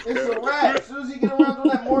Terror. It's a wrap. As soon as he get around doing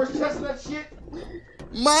that Morris Chestnut shit.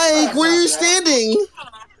 Mike, where you standing?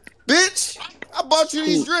 Bitch, I bought you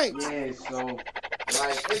these drinks. Yeah, so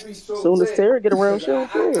like it be so Soon as Terry get around, she don't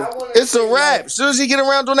care. It's a wrap. As soon as he get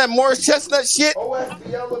around doing that Morris Chestnut shit,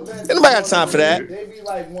 OSBL events. anybody got time for that? They be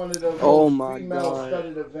like one of the female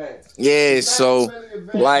studded events. Yeah, so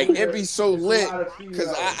like it be so lit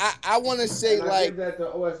because I want to say and I like give that to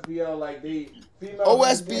OSBL like they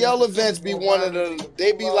OSBL events be one of the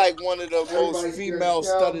most female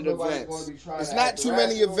studded events. It's not too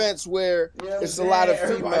many events where it's a lot of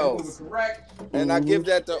females. And I give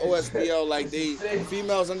that to OSBL like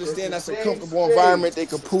females understand that's a comfortable environment. They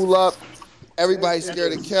can pull up. Everybody's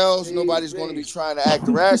scared of Kels. Nobody's going to be trying to act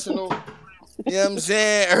irrational. You know what I'm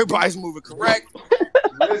saying? Everybody's moving correct.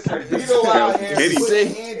 Listen, Vito out here.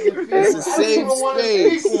 It's a safe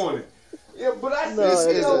space. Yeah, but I this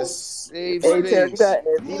is a safe space.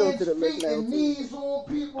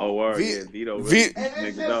 Oh, word. Yeah, Vito.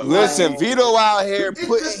 Listen, Vito out here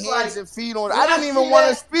putting hands and feet on it. I didn't even want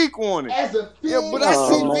to speak on it. Yeah, but I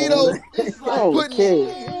see Vito putting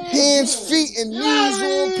hands, feet, and knees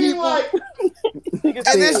on people.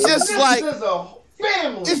 And it's just like,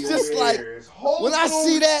 when I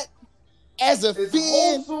see that as a fan,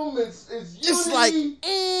 it's like, you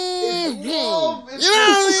know what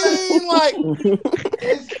I mean? Like,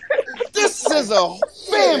 this is a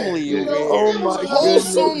family. Oh my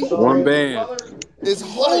goodness. One band. It's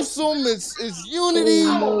wholesome. It's unity.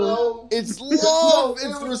 It's love.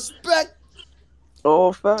 It's respect.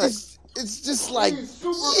 Oh, facts. It's just like,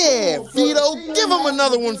 yeah, Vito, give him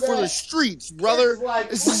another one for the streets, brother.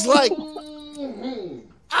 It's just like,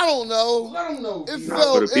 I don't know. It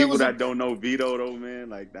felt, for the people that don't know Vito though, man,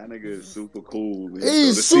 like that nigga is super cool. Man.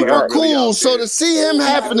 He's super cool. So to see him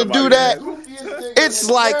having to do that, it's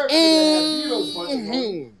like,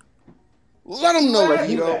 let him know, like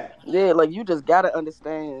Vito. Yeah, like you just gotta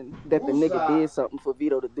understand that the nigga did something for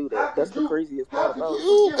Vito to do that. That's the craziest part about it.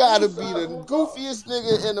 You gotta be the goofiest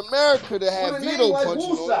nigga in America to have Vito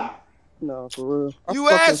punching on you. No, for real. You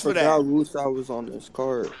asked for that. Wusa was on this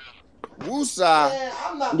card. Wusa.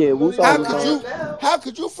 Yeah, Wusa. How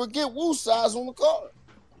could you forget Wusa's on the card?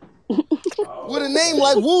 With a name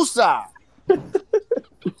like Wusa.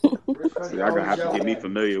 See, y'all gonna have to get me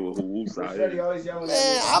familiar with who Wusa is.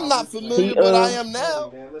 Man, I'm not familiar, but I am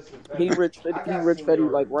now. He Rich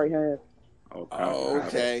Fetty like right hand.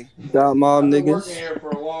 Okay. Got mom niggas.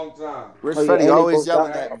 Rich Fetty always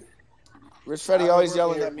yelling at me. Rich Fetty always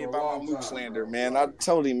yelling at me about my Mook slander, man. I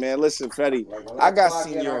told him, man, listen, Fetty, I got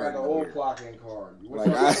seniority.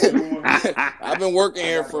 Like, I've been working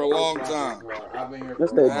here for a long time.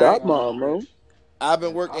 That's that dot mom, bro. I've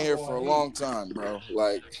been working here for a long time, bro.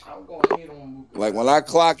 Like when I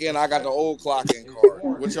clock in, I got the old clock in card.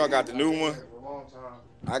 What y'all got, the new one?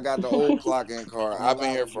 I got the old clock in card. I've been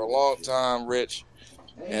here for a long time, Rich,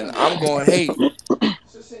 and I'm going to hate.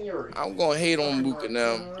 I'm going to hate on Mook and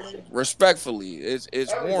them respectfully.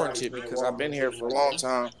 It's warranted because I've been here for a long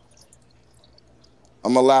time.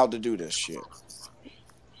 I'm allowed to do this shit.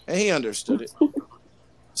 And he understood it.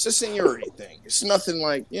 It's a seniority thing. It's nothing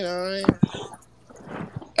like, you know what I mean?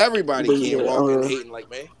 Everybody can't walk in hating like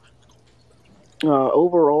me.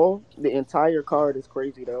 Overall, the entire card is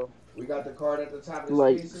crazy, though. We got the card at the top of the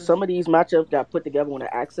like spaces. Some of these matchups got put together on an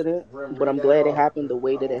accident, but I'm glad it happened the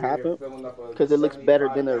way that it happened because it looks better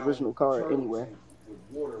than the original card anyway.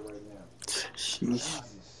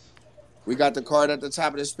 We got the card at the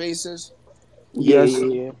top of the spaces. Yes.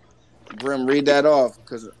 Yeah. Grim, read that off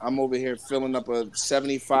because I'm over here filling up a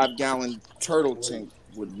 75-gallon turtle tank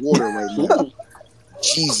with water right now.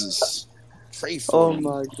 Jesus. Pray for me.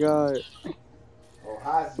 My God.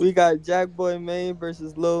 We got Jack Boy Maine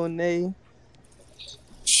versus Lil Nay.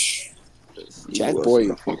 Jack Boy.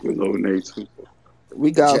 Fuck with Lil Nay too. We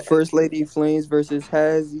got First Lady Flames versus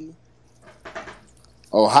Hazy.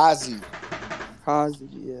 Oh, Hazy. Hazy,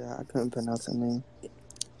 yeah, I couldn't pronounce her name.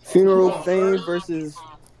 Funeral Fame versus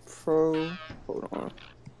Pro. Hold on.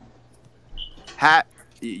 Hat,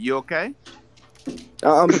 you okay?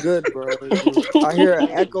 I'm good, bro. I hear an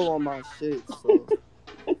echo on my shit, so.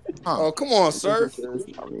 Oh, come on, sir.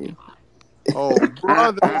 Oh,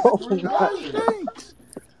 brother.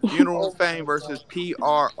 Funeral Fame versus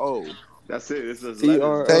PRO. That's it. It's just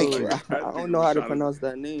PRO. Thank you. I don't know how to pronounce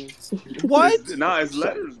that name. What? It's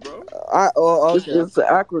letters, bro. Okay. It's an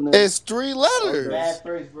acronym. It's 3 letters.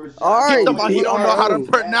 All right. He don't know how to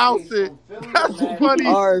pronounce it. That's funny.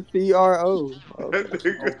 PRO. That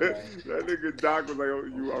nigga Doc was like, "Oh, are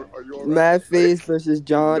you all right?" Mad Face versus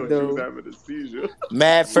John Doe. He was having a seizure.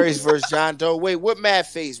 Mad Face versus John Doe. Wait, what Mad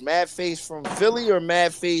Face? Mad Face from Philly or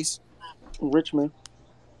Mad Face Richmond.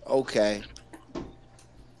 Okay.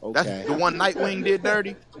 That's the one Nightwing did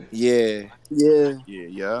dirty. Yeah.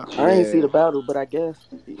 Yeah. I ain't see the battle, but I guess.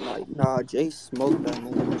 Nah, Jay smoked that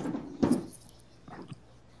nigga.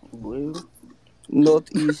 Well,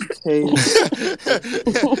 Northeast Taste.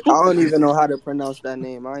 I don't even know how to pronounce that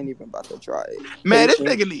name. I ain't even about to try it. Man, this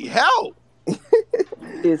nigga need help.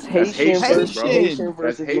 It's Haitian versus Haitian.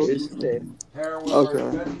 Northeast Taste.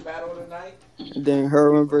 Okay. Then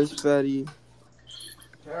Heroin versus Fetty.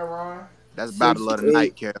 That's battle of the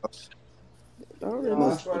night, Kels.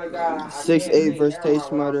 6'8" versus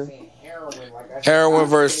Taste Murder. Heroin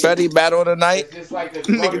versus Fetty battle tonight.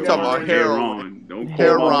 Nigga talking about heroin.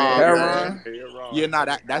 Heroin. Yeah, nah,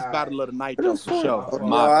 that's battle of the night though for sure.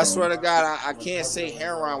 No, I swear to God, I can't say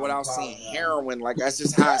heroin without saying heroin. Like that's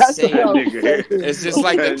just how I say it. It's just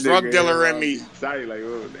like the drug dealer in me. Sorry, like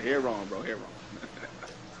the heroin, bro. Heroin.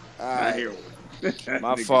 Not heroin.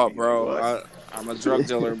 My fault, bro. I'm a drug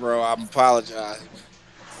dealer, bro. I apologize.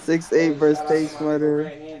 6'8" versus Taste Murder.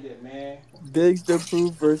 Diggs the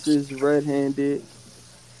Proof versus Red Handed.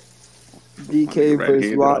 DK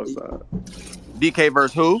versus Watty. DK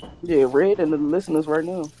versus who? Yeah, Red and the listeners right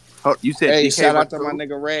now. Oh, you said hey, DK shout out to who? my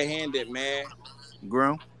nigga Red Handed, man.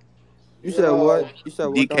 Groom. You said what? You said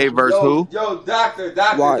what? DK versus who? Yo, doctor,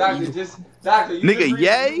 just doctor. You nigga, just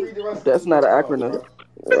yay? That's not an acronym.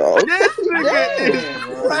 This nigga is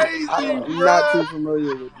crazy. I'm not too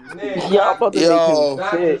familiar with this. Y'all about to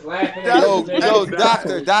make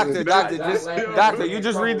doctor. You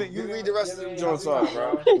just read the rest of them joints off,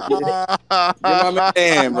 bro. Get my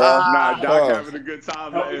man, bro. Nah, Doc having a good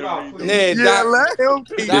time. Let him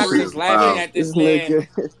keep Doc's laughing at this man.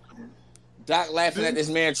 Doc laughing at this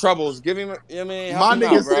man troubles. Give him, you know what I mean? My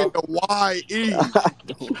nigga said the YE.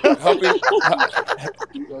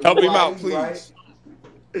 Help him out, please.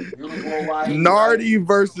 Nardi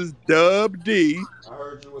versus Dub D. I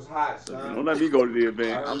heard you was hot, son. Don't let me go to the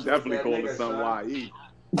event. I'm definitely calling some YE.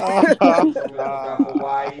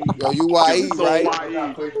 Yo, you YE, right?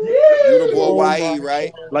 You the boy YE,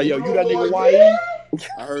 right? Like, yo, you that nigga YE?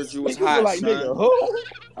 I heard you was hot, like, son. nigga, who?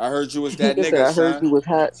 I heard you was that I nigga, heard you was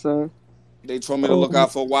hot, son. They told me to look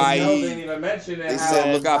out for YE. They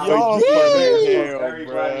said look out for you,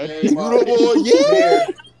 bro. You the boy, yeah.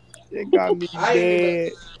 It got me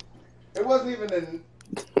dead. It wasn't even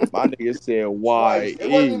My nigga said YE.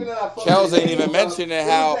 Kels ain't even mentioning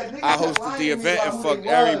how I hosted the event and fucked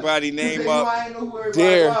everybody name up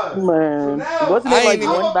there. Man, wasn't it like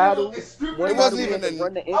one battle? It wasn't even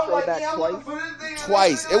run the intro back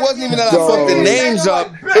twice. It wasn't even that I fucked the names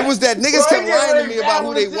up. It was that niggas kept lying to me about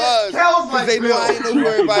who they was because they knew I didn't know who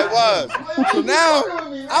everybody was. So now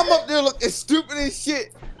I'm up there looking stupid as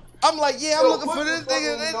shit. I'm like, yeah, I'm looking for this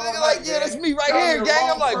nigga. This nigga like, yeah, that's me right here,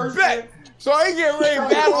 gang. I'm like, bet. So I ain't getting ready to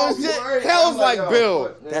battle and shit. Hell's like,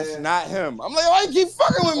 Bill, that's not him. I'm like, why you keep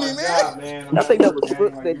fucking with me, man? I think that was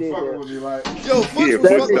Foots that did that. Yo, Foots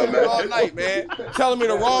was fucking with me all night, man. Telling me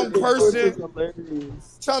the wrong person.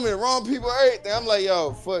 Telling me the wrong people, everything. I'm like,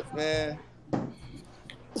 yo, Foot, man.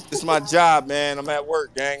 It's my job, man. I'm at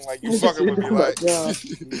work, gang. Like, you fucking with me, like.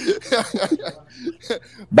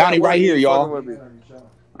 Bounty right here, y'all.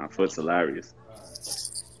 My Foot's hilarious.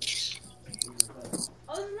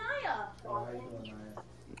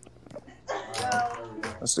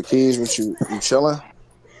 That's the keys. What you chilling?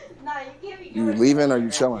 You leaving or you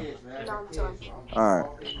chilling? No, I'm chilling. All right.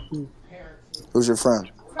 Who's your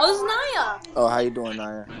friend? Oh, it's Naya. Oh, how you doing,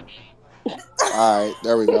 Naya? All right,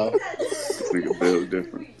 there we go. This nigga Bill's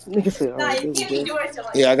different. Nah, you can't be doing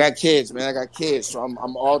something. Yeah, I got kids, man. I got kids, so I'm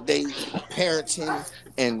all day parenting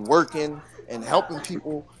and working and helping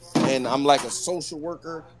people. And I'm like a social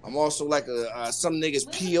worker. I'm also like some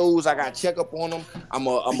niggas POs. I got to check up on them. I'm a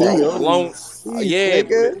loan. Yeah,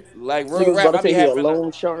 like real rap. I be having a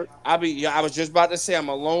loan shark. I was just about to say I'm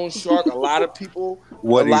a loan shark. A lot of people.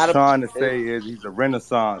 What he's trying to say is he's a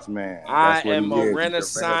Renaissance man. I am a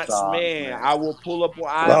Renaissance man. I will pull up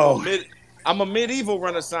on. I'm a medieval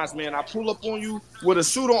Renaissance man. I pull up on you with a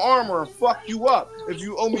suit of armor and fuck you up. If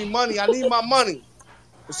you owe me money, I need my money.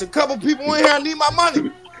 There's a couple people in here. I need my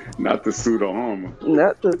money. Not the suit of armor.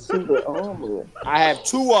 Not the suit of armor. I have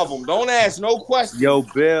two of them. Don't ask no questions. Yo,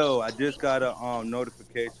 Bill, I just got a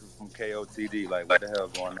notification from KOTD. Like, what the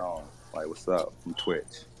hell's going on? Like, what's up? From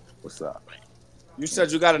Twitch. What's up? You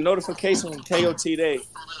said you got a notification from KOTD.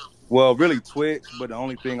 Well, really Twitch, but the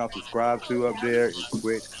only thing I'll subscribe to up there is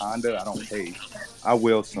Twitch. Kinda. I don't pay. I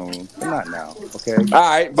will soon, but not now. Okay. All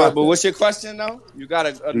right, but what's your question though? You got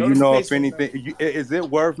a notification? You know if anything? Is it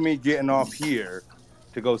worth me getting off here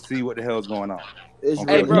to go see what the hell's going on?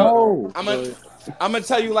 Hey, bro, I'm gonna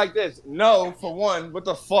tell you like this. No, for one, what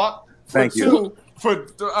the fuck? Thank you. For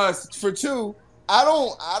two, I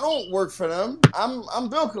don't work for them. I'm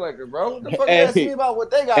bill collector, bro. What the fuck you asking me about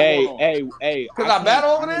what they got going on? Hey. Cause I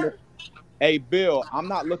battle over there. Hey, Bill, I'm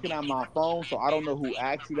not looking at my phone, so I don't know who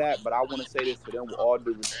asked you that, but I want to say this to them with all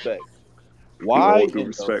due respect. Why in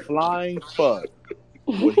the flying fuck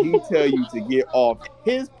would he tell you to get off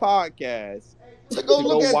his podcast to go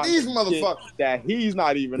look at watch these motherfuckers that he's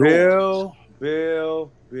not even on?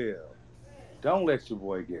 Bill. Don't let your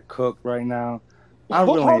boy get cooked right now. No.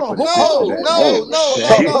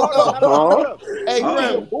 Hey,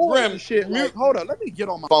 Grim, shit. Like, hold on, let me get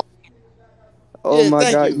on my phone. Oh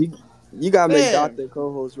my God, you gotta make Dr.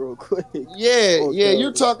 co-host real quick. Yeah.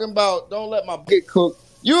 You're talking about don't let my get cooked.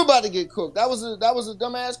 You about to get cooked. That was a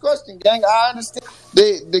dumbass question, gang. I understand.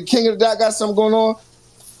 The King of the Dot got something going on.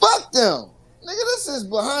 Fuck them, nigga. This is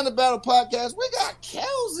Behind the Battle podcast. We got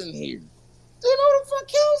Kels in here. Do you know what the fuck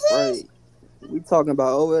Kels is? Right. We talking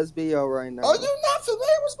about OSBL right now. Oh, you not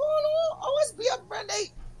familiar? What's going on? OSBL, man.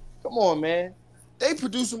 Come on, man. They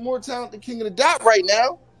producing more talent than King of the Dot right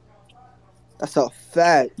now. That's a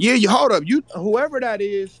fact. Yeah, hold up. You whoever that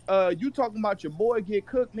is, you talking about your boy get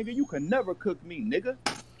cooked, nigga. You can never cook me, nigga.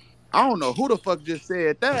 I don't know who the fuck just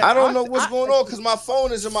said that. I don't know what's going on because my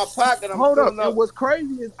phone is in my pocket. Hold up. And what's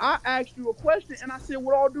crazy is I asked you a question and I said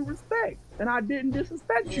with all due respect, and I didn't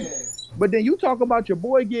disrespect you. But then you talk about your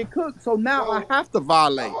boy get cooked, so now I have to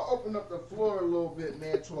violate. I'm gonna open up the floor a little bit,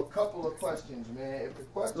 man, to a couple of questions, man. If the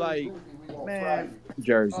questions like, goofy, we gonna fry you.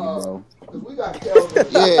 Jersey, bro. Because we got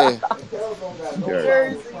Kels. Yeah. Kels don't got no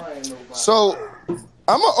problem frying nobody. So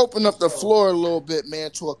I'm gonna open up the floor a little bit,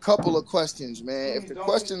 man, to a couple of questions, man. If the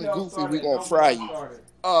question is goofy, we gonna fry you.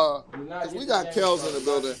 Cause we got Kels in the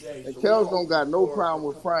building, and Kels don't got no problem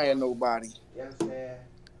with frying nobody.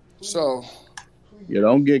 So you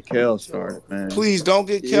don't get Kel started, man. Please don't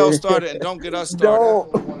get Kel started and don't get us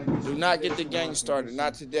started. Do not get the gang started,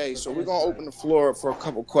 not today. So we're gonna open the floor up for a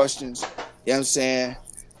couple questions. You know what I'm saying?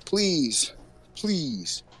 Please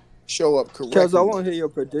show up correctly. Because I want to hear your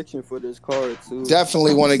prediction for this card too.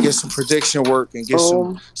 Definitely want to get some prediction work and get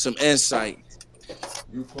some insight.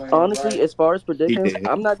 Honestly, as far as predictions,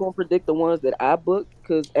 I'm not gonna predict the ones that I booked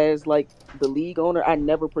because as like the league owner, I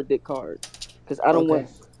never predict cards because I don't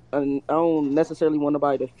I don't necessarily want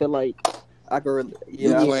nobody to feel like I could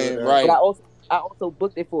really, right. But I also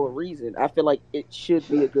booked it for a reason. I feel like it should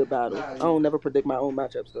be a good battle. I don't never predict my own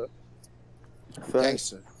matchups though.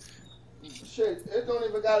 Thanks. Shit, it don't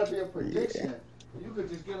even gotta be a prediction. You could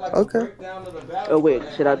just get like a breakdown of the battle. Oh wait,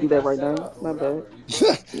 should I do that right now? My bad.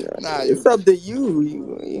 It's up to you.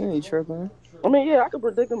 You ain't tripping. I mean, yeah, I could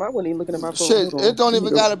predict them. I wasn't even looking at my phone. Shit, it don't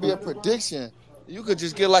even gotta be a prediction. You could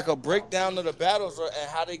just get like a breakdown of the battles and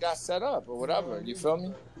how they got set up or whatever. You feel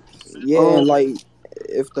me? Yeah, like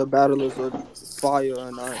if the battlers are fire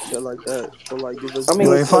or not, shit like that. So like, give us. I mean,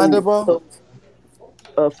 you ain't find it, bro. So,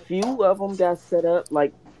 a few of them got set up.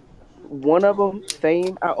 Like one of them,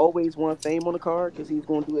 Fame. I always want Fame on the card because he's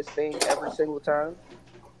going to do his thing every single time.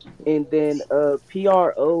 And then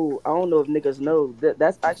PRO. I don't know if niggas know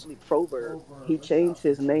that's actually Proverb. He changed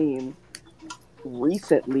his name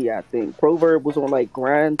recently, I think. Proverb was on like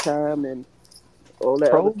Grind Time and all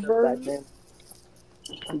that other stuff back then.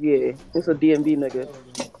 Yeah, it's a DMV nigga.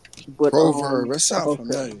 But Proverb, that sounds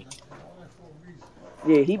familiar.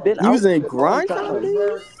 Yeah, he was in Grind Time.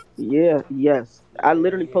 Yeah, yes. I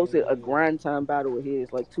literally posted a Grind Time battle with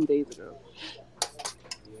his like 2 days ago.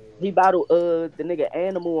 He battled the nigga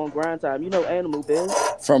Animal on Grind Time. You know Animal, Bill?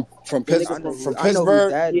 From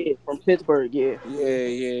Pittsburgh. Yeah, from Pittsburgh. Yeah.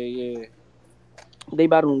 Yeah. They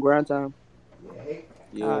battled on Grind Time.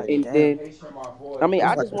 Yeah. And then, I mean,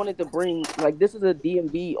 I just wanted to bring like this is a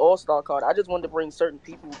DMV All-Star card. I just wanted to bring certain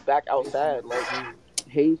people back outside, like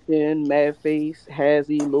Haitian, Madface,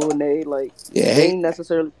 Hazzy, Lil Nay. Like they ain't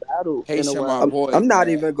necessarily battled in a while. I'm not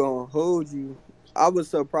even gonna hold you. I was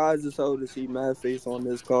surprised as hell to see Madface on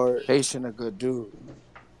this card. Haitian a good dude.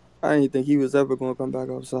 I didn't think he was ever gonna come back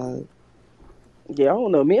outside. Yeah, I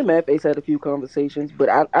don't know. Me and Madface had a few conversations, but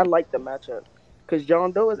I like the matchup. Because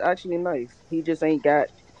John Doe is actually nice. He just ain't got,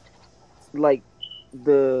 like,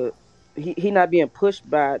 he not being pushed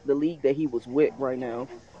by the league that he was with right now.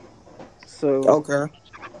 So,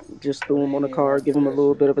 just throw him on the card, give him a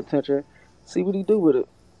little bit of attention, see what he do with it.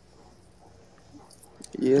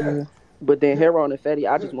 Yeah. But then Heron and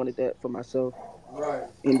Fetty, I just wanted that for myself. Right.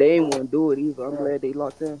 And they ain't want to do it either. I'm glad they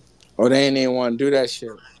locked in. Oh, they ain't even want to do that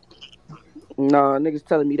shit. Nah, niggas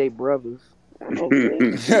telling me they brothers.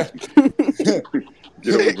 Okay.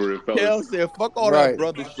 Get over it, fellas. Hell said, fuck all that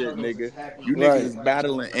brother shit, nigga. You niggas is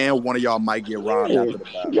battling, and one of y'all might get robbed after the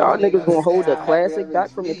battle. Y'all niggas gonna hold a classic back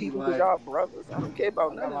from the people because y'all brothers. I don't care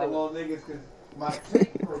about none of that.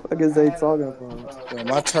 What is they talking about? Yo,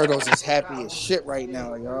 my turtles is happy as shit right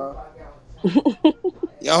now, y'all.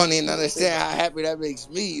 Y'all don't even understand how happy that makes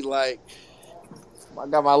me. Like, I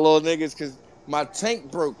got my little niggas because my tank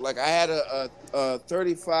broke. Like, I had a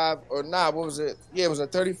 35 or what was it? Yeah, it was a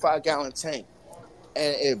 35-gallon tank,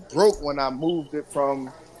 and it broke when I moved it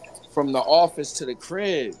from the office to the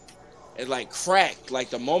crib. It like cracked. Like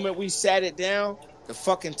the moment we sat it down, the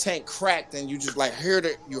fucking tank cracked, and you just like heard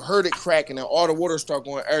it. You heard it crack, and then all the water started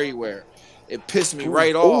going everywhere. It pissed me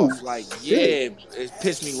right off. Like, yeah, it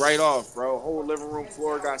pissed me right off, bro. Whole living room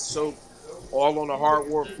floor got soaked, all on the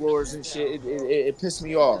hardwood floors and shit. It pissed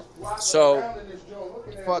me off. So,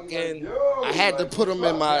 fucking, I had to put them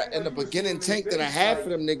in the beginning tank that I had for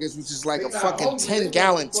them niggas, which is like a fucking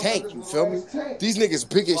 10-gallon tank. You feel me? These niggas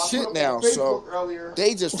big as shit now, so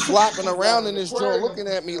they just flopping around in this joint, looking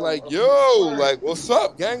at me like, yo, like, what's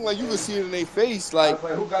up, gang? Like, you can see it in their face, like,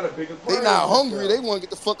 they not hungry. They want to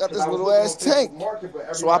get the fuck out this little ass tank.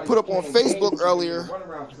 So I put up on Facebook earlier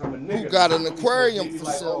who got an aquarium for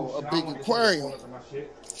sale, a big aquarium.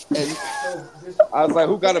 And I was like,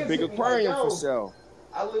 who got a big aquarium for sale?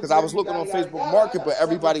 Because I was looking on Facebook Market, but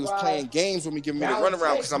everybody was playing games with me, giving me the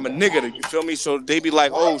runaround because I'm a nigga, you feel me? So they be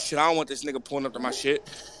like, oh shit, I don't want this nigga pulling up to my shit.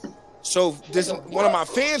 So one of my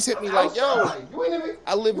fans hit me like, yo,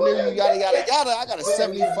 I live near you, yada, yada, yada. I got a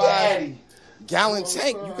 75-gallon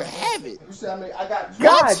tank. You can have it.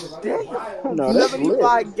 God damn. No,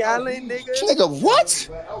 75-gallon, nigga. Nigga, what?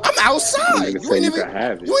 I'm outside. You ain't even give me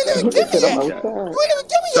that. You ain't even give me So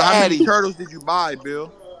that. how many turtles did you buy,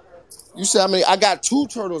 Bill? You said, I mean, I got 2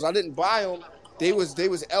 turtles. I didn't buy them. They was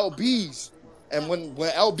LBs. And when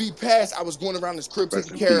LB passed, I was going around his crib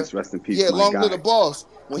taking care of. Rest in peace, yeah, long guy. little boss.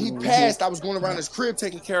 When he passed, I was going around his crib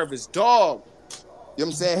taking care of his dog. You know what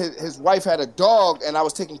I'm saying? His wife had a dog, and I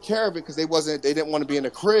was taking care of it because they didn't want to be in the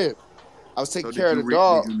crib. I was taking care of the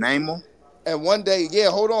dog. Did you name them? And one day,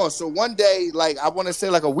 hold on. So one day, like I want to say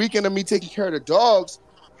like a weekend of me taking care of the dogs,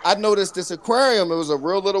 I noticed this aquarium. It was a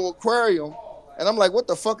real little aquarium. And I'm like, what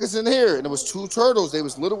the fuck is in here? And it was 2 turtles. They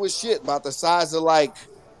was little as shit, about the size of like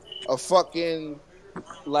a fucking,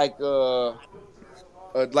 like the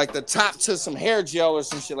top to some hair gel or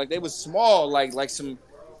some shit. Like they was small, like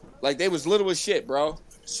they was little as shit, bro.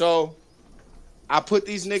 So I put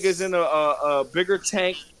these niggas in a bigger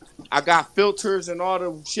tank. I got filters and all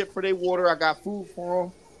the shit for their water. I got food for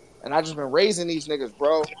them. And I just been raising these niggas,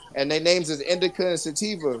 bro. And their names is Indica and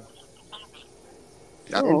Sativa.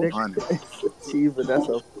 Sativa, that's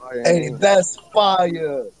a fire. Hey, that's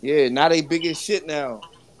fire. Yeah, now they big as shit now.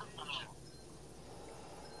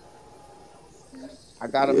 I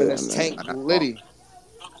got them in this tank, Liddy.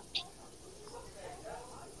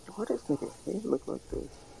 What does nigga head look like this?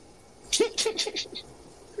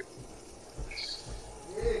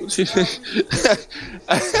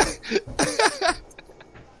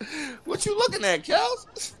 What you looking at,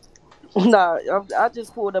 Kels? Nah, I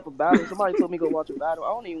just pulled up a battle. Somebody told me go watch a battle. I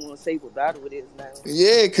don't even want to say what battle it is now.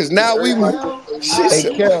 Yeah, because now we... Hey,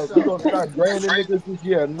 Kels, we gonna start branding niggas this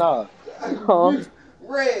year? Nah. Huh?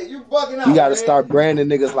 Red, you bugging out. You gotta start branding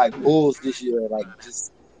niggas like bulls this year. Like,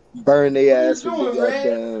 just burn their ass with the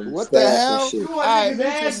goddamn what the hell? shit. All right,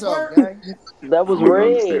 mix this up, gang. That was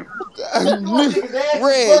Red.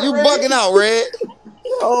 Red, you bugging out, Red.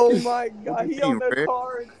 Oh my God, he on the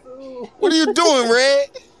card too. What are you doing, Red?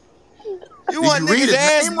 You want niggas'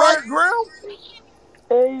 ass burnt, Grill?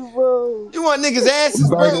 Hey, bro. You want niggas' asses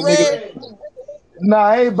burnt, Red? Nah,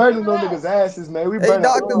 I ain't burning no niggas' asses, man. We burning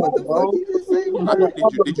doctor, what the fuck you just say?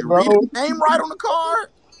 Did you read the name right on the card?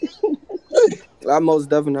 I most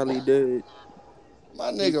definitely did.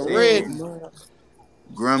 My nigga Red.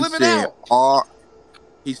 Grim Flip it said out.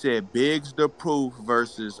 He said Biggs the Proof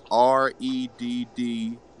versus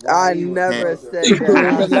REDD. I never said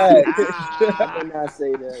that. I did not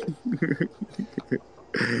say that.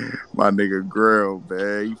 My nigga Grill,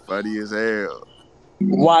 man, he funny as hell.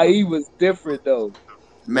 YE was different though.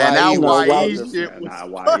 Man, that YE shit was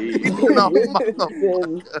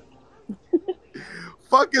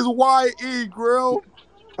fuck is YE, Grill?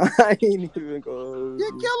 I ain't even go.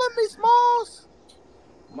 You're killing me, Smalls.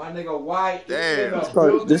 My nigga White.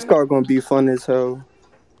 Damn. This car gonna be fun as hell.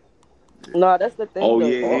 Nah, that's the thing. Oh though.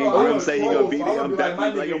 yeah, Grim say he gonna beat it. I'm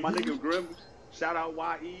definitely like, yo, my nigga Grim. Shout out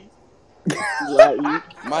YE.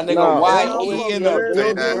 My nigga YE in the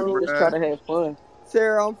building. Just try to have fun.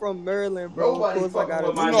 Sarah, I'm from Maryland, bro. Of course I gotta.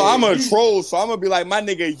 You know I'm a troll, so I'm gonna be like my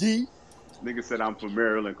nigga Yee. Nigga said I'm from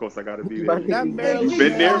Maryland. Of course, I gotta be there. That Maryland, You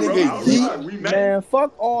been there, bro? nigga, We met. man,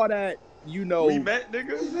 fuck all that. You know, We met,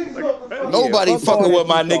 nigga. Like, Nobody fuck all fucking that with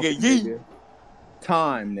my you nigga talking, Yee. nigga.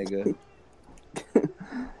 Time, nigga.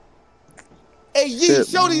 Hey Yee, Shit,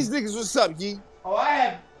 show man. these niggas what's up, Yee. Oh,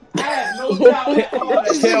 I have no doubt at all.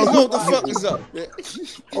 These niggas know what the fuck is up. Man.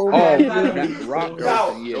 Oh, that Rock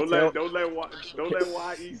person, yeah. Don't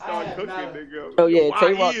let YE start cooking, nigga. Oh yeah,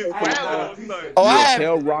 Tay Rock. YE is wild, son. Oh,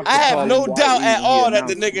 Yeah, I have no doubt at all that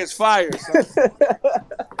the nigga is fired, son.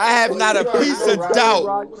 I have not a piece of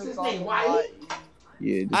doubt. What's his name? YE?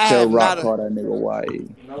 Yeah, I tell have Rock not a- call that nigga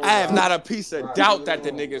YE. I have not a piece of doubt that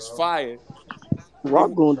the nigga's fired.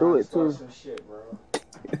 Rock gonna do it too.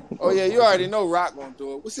 Oh yeah, you already know Rock gonna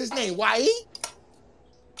do it. What's his name? YE?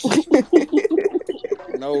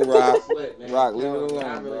 No, Rock. Rock, leave it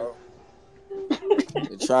alone, bro.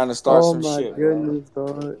 You're trying to start some shit. Oh my goodness,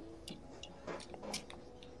 dog.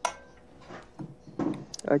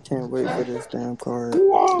 I can't wait for this damn card.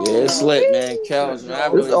 Yeah, it's lit, man. Kels,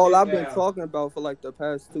 man. This is all I've been talking about for like the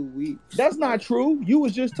past 2 weeks. That's not true. You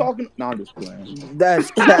was just talking. No, I'm just playing.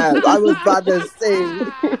 That's cap. I was about to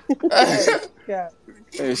say. That's cap.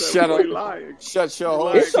 Hey, shut up. Shut your whole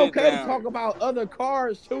It's shit okay down. to talk about other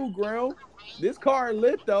cars too, Grill. This car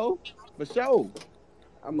lit though, for sure.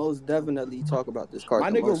 I most definitely talk about this card.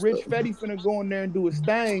 My the nigga most, Rich though. Fetty finna go in there and do his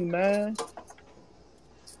thing, man.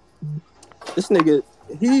 This nigga,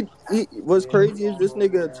 he what's crazy is this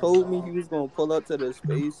nigga told me he was gonna pull up to the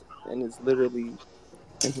space, and it's literally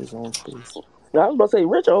in his own space. I was about to say,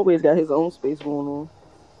 Rich always got his own space going on.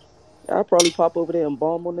 I'll probably pop over there and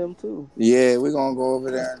bomb on them too. Yeah, we're gonna go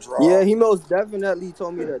over there and draw. Yeah, he most definitely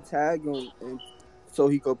told me to tag him, and so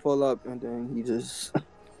he could pull up, and then he just.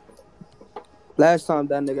 Last time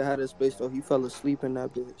that nigga had a space, though, he fell asleep in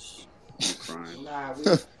that bitch. Nah,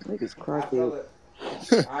 Niggas crackhead.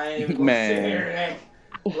 I ain't gonna sit here and act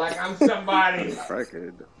like I'm somebody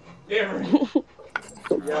Crackhead. different.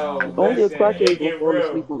 Yo, Only a listen, crackhead it get gonna fall real.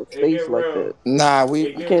 asleep on the It space get like real. that. Nah,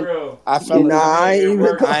 It get can't- real. I fell Nah, I ain't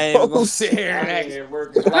even gonna sit here and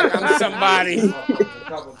act like I'm somebody.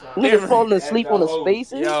 Niggas falling asleep on the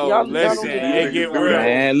spaces. Yo, y'all listen, don't get it get real.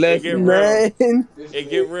 Man, It get listen, real. Man, It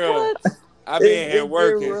get real. I be in here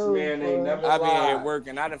working. Man ain't never I be in here lied.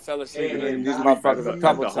 working. I done fell asleep Hey, in these nah, motherfuckers a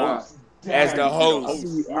couple times. As the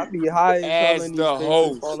host. I be high As as the hell in these host.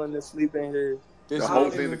 spaces, falling asleep in here. This, The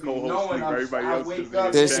host and the co-host sleep. Everybody else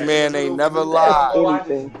just this in man ain't never lied.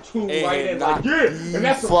 anything. And not and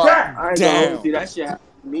that's a fuck fact. I ain't gonna hold you. That shit happened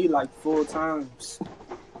to me like 4 times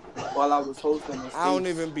while I was hosting this. I don't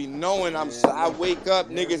even be knowing. I wake up,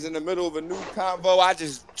 niggas in the middle of a new convo. I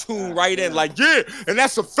just tune right in like, yeah, and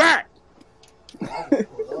that's a fact.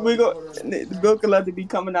 We go. The bill collector be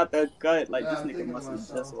coming out that gut like this nigga must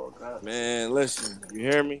have just woke up. Man, listen, you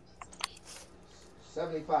hear me?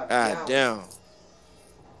 75. God damn.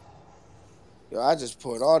 Yo, I just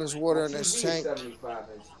poured all this water in this tank, 75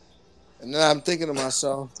 inch. and then I'm thinking to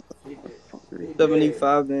myself,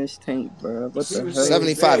 75-inch tank, bro. What the hell?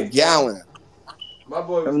 75 gallon. My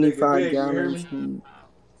boy was 75 big, you hear gallons. me?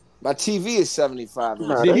 My TV is 75.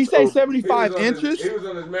 Nah, Did he that's say over. 75 He was on his- inches? He was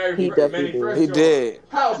on his Mary He definitely did. Fresh He joint. did.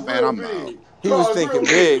 House Man, real I'm big. out. He was Cars thinking real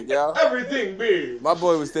big, yo. Everything big. My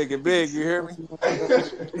boy was thinking big. You hear me?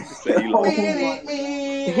 Say he like,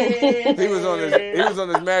 He was on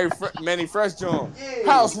his Manny Fresh joint.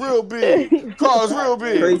 House real big. Cars real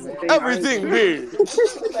big. Crazy thing, Everything big.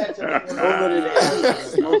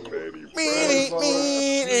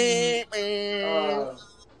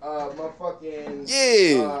 Motherfucking.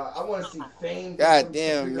 Yeah. I want to see Fame. God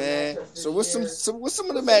damn, man. So what's some of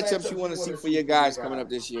the matchups you want to see for your guys coming up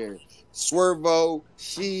this year? Swervo,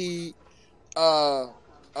 She,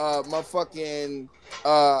 motherfucking.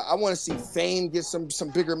 I want to see Fame get some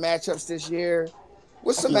bigger matchups this year.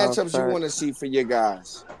 What's some matchups you want to see for your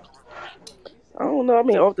guys? I don't know. I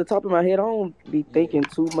mean, off the top of my head, I don't be thinking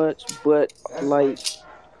too much, but like,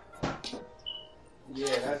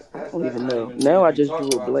 I don't even know. Now I just drew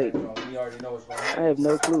a Blake. I have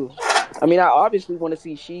no clue. I mean, I obviously want to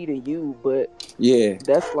see Sheed and you, but Yeah,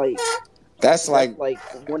 that's like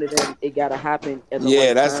one of them. It gotta happen. At the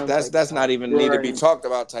yeah. right time, That's not even need to be Right. talked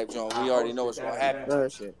about type joint. We already know what's gonna happen.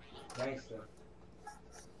 Right. Shit.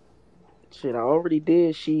 Shit, I already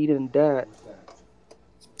did Sheed and that.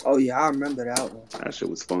 Oh yeah, I remember that one. that shit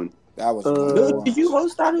was fun. That was Uh, Did you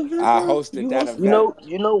host that event? I bro? hosted You that hosted- event.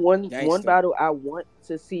 You know one Gangsta. battle I want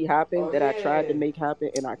to see happen that I tried to make happen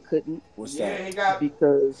and I couldn't What's Yeah, that? he got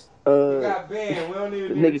because got banned. We don't the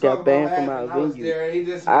even need nigga to talk got banned about from what our happened. I was venue. there. He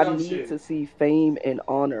did some I dumb need shit. to see Fame and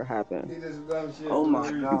Honor He happen. did some dumb shit. Oh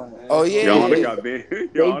my god. Oh yeah. Your Honor got banned. They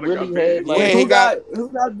Your Honor got really banned. had like Yeah, he got.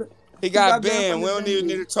 He got banned. We don't even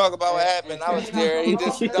need to talk about what happened. I was there. He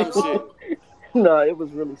did some dumb shit. No, it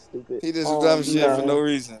was really stupid. He did some dumb shit for no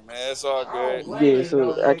reason, man. It's all good. Yeah,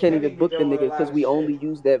 so I can't even book the nigga because we only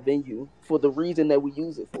use that venue for the reason that we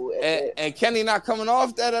use it for. And Kenny not coming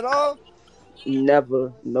off that at all?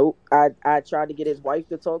 Never. Nope. I tried to get his wife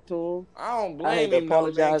to talk to him. I don't blame him,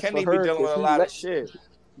 though, man. Kenny be dealing with a lot of shit.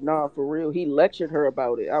 Nah, for real. He lectured her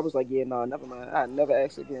about it. I was like, yeah, nah, never mind. I never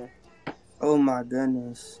asked again. Oh my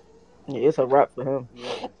goodness. Yeah, it's a wrap for him.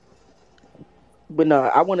 Yeah. But no,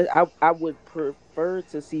 I would prefer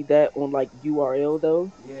to see that on like URL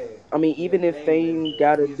though. Yeah. I mean, even if Fame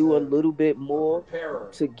gotta do a little bit more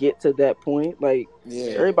to get to that point, like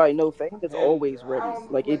everybody know Fame is always ready.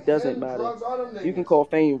 Like it doesn't matter. You can call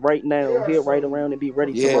Fame right now. He'll ride around and be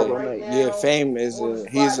ready tomorrow night. Yeah, Fame is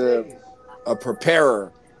he's a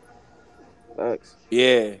preparer. Thanks.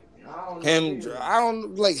 Yeah. Him, I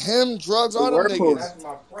don't like him. Drugs on them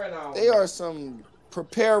niggas. They are some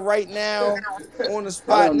prepare right now on the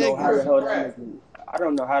spot I don't know niggas. I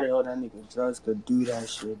don't know how the hell that nigga Drugs could do that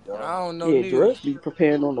shit though. I don't know. Yeah, Drugs be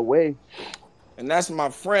preparing on the way. And that's my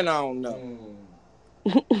friend. I don't know.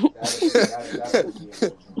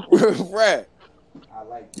 Right.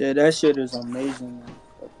 Yeah, that shit is amazing.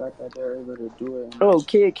 The fact that they're able to do it. Oh,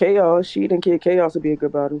 Kid Chaos. She and Kid Chaos would be a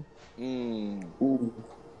good battle. Ooh.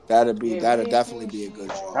 That'd definitely be a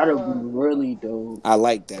good show. That'll be really dope. I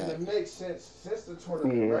like that. It makes sense since the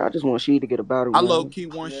tournament. Yeah, I just want She to get a battle. I low key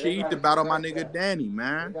want She to battle my nigga Danny,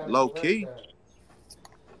 man. Low key.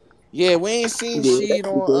 Yeah, we ain't seen Sheed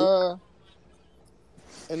on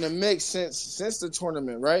in the mix since the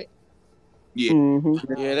tournament, right? Yeah.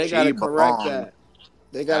 Mm-hmm. Yeah, they gotta correct that.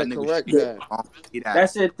 They gotta correct that.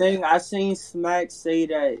 That's the thing. I seen Smack say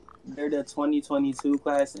that they're the 2022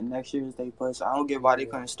 class and next year is they push. I don't get why they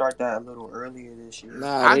couldn't start that a little earlier this year.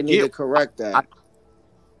 Nah, they need to correct that.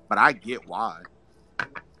 But I get why.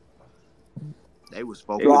 They was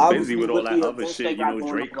focused. They was busy with all that other shit, you know,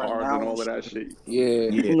 Drake cards and all of that shit. Yeah.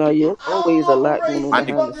 No, yeah, always a lot going on. My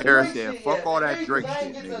nigga Sarah said, fuck all that Drake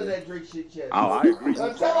shit, nigga. Oh, I agree.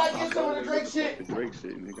 Until I get some of the Drake shit. The Drake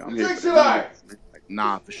shit, nigga. I'm Drake here. shit, alright.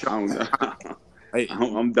 Nah, for sure.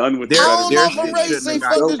 I'm done with I don't know if I'm shit ready to say shouldn't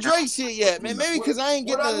fuck have the got Drake shit yet, man. Maybe because I ain't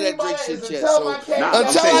getting none of that Drake shit yet. until So my cat- Nah, until I'm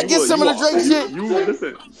I saying, get some of the Drake shit, You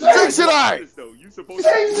listen. Drake shit, alright. You supposed to.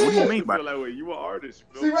 What do you mean by feel that way? You an artist,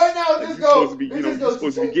 bro. See, right now, Like, just you go. supposed to be, you know, you're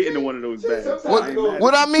supposed to be getting to one of those bags.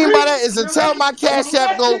 What I mean by that is until my cash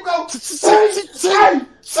app go Hey,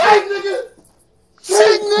 nigga.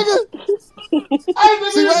 ching, nigga.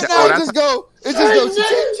 See, right now it just go ching, ching,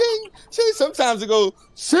 ching. Sometimes it go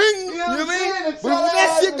ching. You know what I mean? But when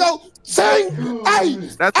that shit go ching, hey,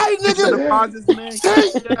 That's hey, the nigga, deposits, man.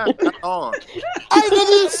 ching, That's all. hey,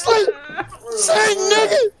 nigga, you sleep, ching,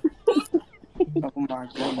 nigga. Oh my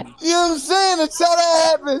goodness. You know what I'm saying? Until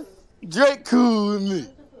that happens, Drake cool with me.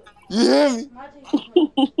 You hear me?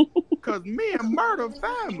 Cause me and Murder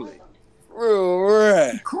family. Real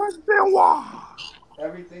right. Chris Benoit.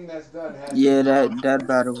 Everything that's done has Yeah, that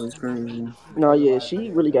battle was crazy. No, yeah, She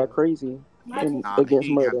really got crazy against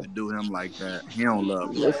He Murder. have to do him like that. He don't love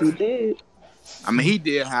me. Yes, he did. I mean, he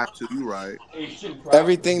did have to. You right.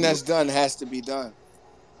 Everything that's done has to be done.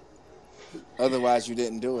 Otherwise, you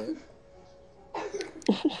didn't do it.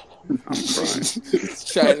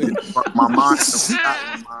 Trying to My mind.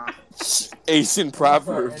 Asian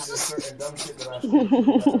proverbs. Who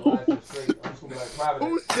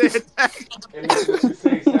said that?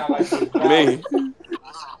 Me.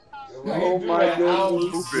 Oh my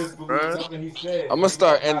goodness. I'm gonna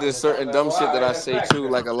start ending certain dumb shit that I say too,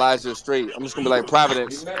 like Elijah Straight. I'm just gonna be like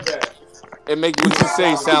Providence. It make what you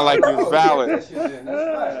say sound like it's valid.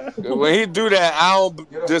 When he do that, I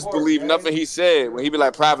don't just believe nothing he said. When he be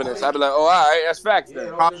like Providence, I be like, oh, all right, that's facts then.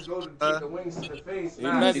 He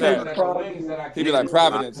meant that. He be like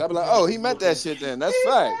Providence. I be like, oh, he meant that shit then. That's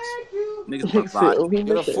facts. Niggas provide.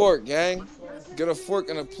 Get a fork, gang. Get a fork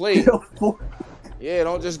and a plate. Yeah,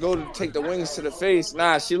 don't just go to take the wings to the face.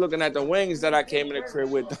 Nah, she looking at the wings that I came in the crib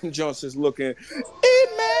with. Them Jones is looking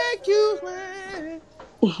immaculate.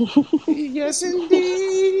 Yes,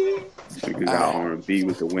 indeed. Niggas got R&B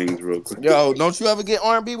with the wings real quick. Yo, don't you ever get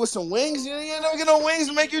R&B with some wings? You never get no wings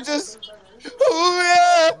to make you just, oh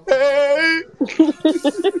yeah, hey. You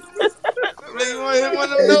want to hit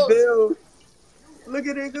one of them notes? Bill, look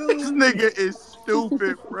at it go. This nigga is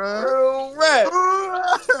stupid, bro. Real rat.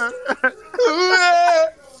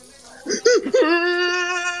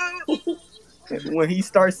 When he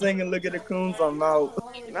starts singing "Look at the Coons," I'm out.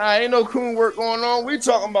 Nah, ain't no coon work going on. We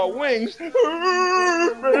talking about wings. You know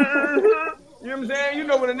what I'm saying? You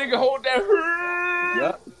know when a nigga hold that.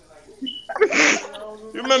 Yep.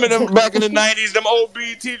 You remember them back in the 90s, them old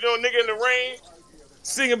BET joint, nigga in the rain,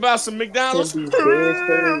 singing about some McDonald's? Can be dead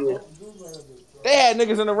serious. They had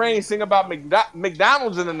niggas in the rain sing about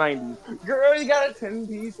McDonald's in the 90s. Girl, you got a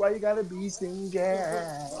 10-piece, why you gotta be single?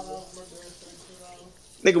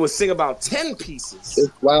 Nigga would sing about 10 pieces.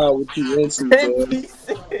 It's wild what you into, 10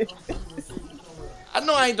 pieces. I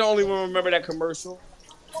know I ain't the only one remember that commercial.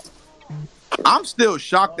 I'm still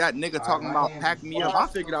shocked that nigga talking about pack me up. I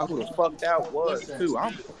figured out who the fuck that was too.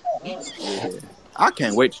 I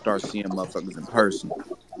can't wait to start seeing motherfuckers in person.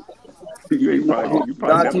 You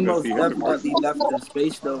probably Most definitely left in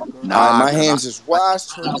space though. Bro. Nah, my hands is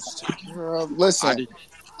washed. Listen,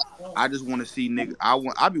 I just want to see niggas.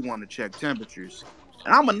 I be wanting to check temperatures,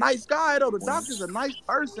 and I'm a nice guy though. The doctor's a nice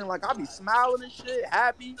person. Like I be smiling and shit,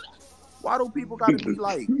 happy. Why do people gotta be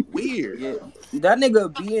like weird? Yeah, that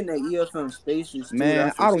nigga be in the EFM spaces too.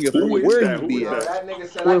 Man, I don't give a fuck where he be at. That nigga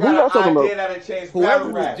said, Wait, who y'all talking about?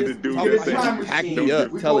 Whoever was just talking about pack me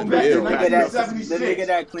up, telling Bill. The nigga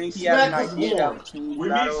that claimed he had an idea that was we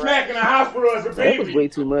meet Smack in the hospital as a baby. That was way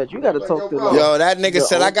too much. You gotta talk to yo, that nigga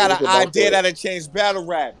said, I got an idea that'll change battle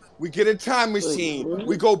rap. We get a time machine.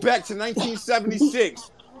 We go back to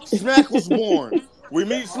 1976. Smack was born. We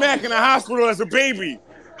meet Smack in the hospital as a baby.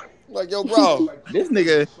 Like, yo, bro. This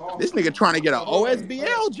nigga trying to get an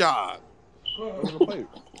OSBL job.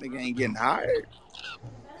 Nigga ain't getting hired.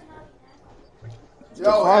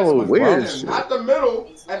 Yo, weird. Not the middle,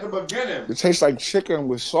 at the beginning. It tastes like chicken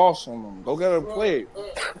with sauce on them. Go get a plate.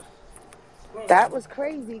 That was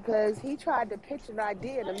crazy because he tried to pitch an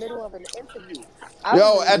idea in the middle of an interview.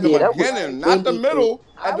 Yo, at the beginning, not the middle,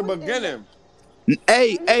 at the beginning.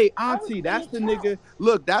 Hey, Auntie, that's the nigga.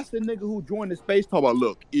 Look, that's the nigga who joined the space talk about.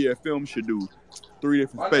 Look, EFM should do 3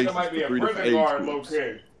 different spaces for 3 different age groups.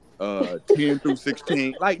 10 through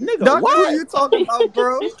 16. Like, nigga, Doc, what are you talking about,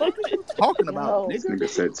 bro? What you talking about, nigga? Nigga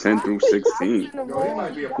said 10 through 16.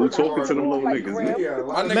 Who talking to them little niggas?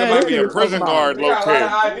 My nigga might be a prison guard, low key.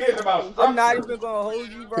 I'm not even gonna hold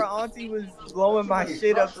you, bro. Auntie was blowing my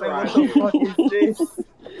shit up saying, what the fuck is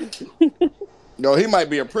this? Yo, he might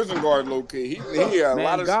be a prison guard, low key. He got a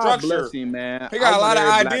lot of God structure. bless him, man. He got a lot of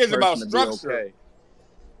want every ideas black about person to be structure. okay.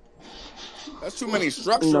 That's too many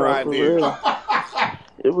structure ideas.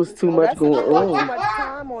 It was too much going Too on. much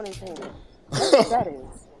time on his hands. That's what that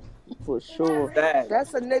is. For sure.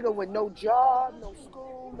 That's a nigga with no job, no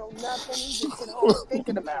school, no nothing. He just sitting home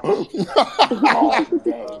thinking about it all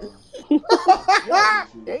day.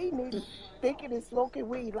 Yo, they need to thinking and smoking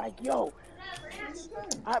weed like, yo,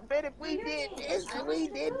 I bet if we did this and we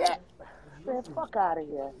did that, man, fuck out of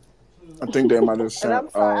here. I think they might have And sent I'm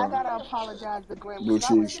sorry, I gotta apologize to Glenn blue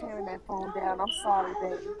because I was cheese. tearing that phone down. I'm sorry,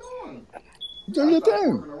 baby. Do your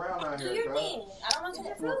thing. Do your thing. I don't want to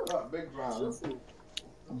get food. Big drama.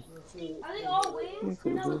 Are they all wings?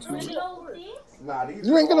 Are they all things? Nah, these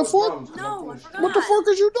You ain't gonna fork? No, What the fuck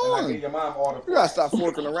is you And I gave doing? your mom all the You gotta stop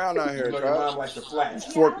forking around out here, You know your mom cuz. likes the flats.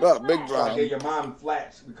 You forked up, big So I drama. gave your mom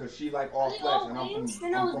flats because she like all flats, and I'm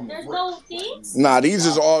from the There's bricks. no things? Nah, these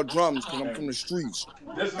is all drums because I'm from the streets.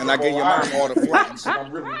 And I gave your mom all the flats.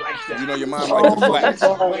 I'm really like that. You know your mom like the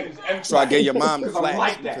flats. So I gave your mom the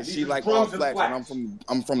flats because she like all the flats, and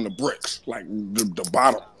I'm from the bricks, like the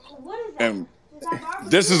bottom. And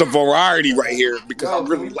this is a variety right here because I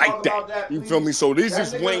really like that. You feel me? So these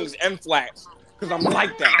is wings and flats because I'm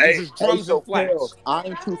like that. These is drums and flats. I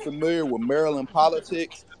ain't too familiar with Maryland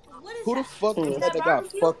politics. Who the fuck is that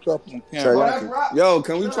got fucked up on camera? Yo,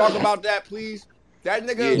 can we talk about that, please? That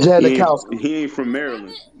nigga. He ain't from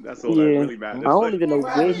Maryland. That's all that really matters. I don't even know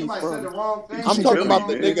where he's from. I'm talking about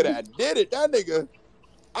the nigga that did it. That nigga.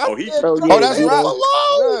 Oh, he's Oh, that's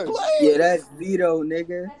right. Yeah, that's Vito,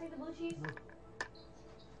 nigga.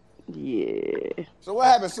 Yeah. So what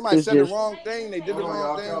happened? Somebody It's said the just- wrong thing. They did the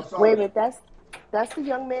wrong thing. Wait a minute, that's the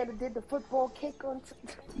young man that did the football kick on.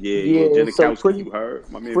 Yeah, so Janikowski, you heard?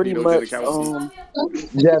 My man pretty Vito much, Janikowski.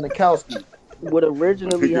 Janikowski. What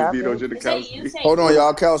originally Vito happened Janikowski. Hold on,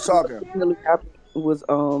 y'all. Cal's talking. originally happened was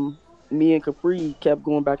me and Capri kept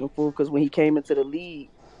going back and forth because when he came into the league,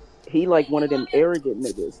 he like one of them arrogant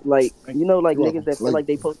niggas. Like, you know, like niggas that feel like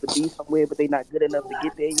they supposed to be somewhere but they not good enough to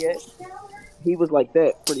get there yet. He was like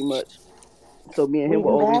that pretty much. So me and him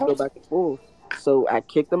would always go back and forth. So I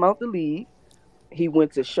kicked him out the league. He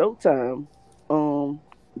went to Showtime,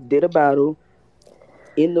 did a battle.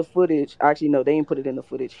 In the footage, actually no, they didn't put it in the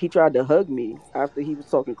footage. He tried to hug me after he was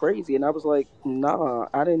talking crazy, and I was like, nah,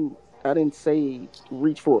 I didn't say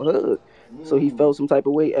reach for a hug. So he felt some type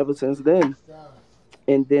of way ever since then.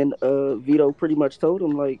 And then Vito pretty much told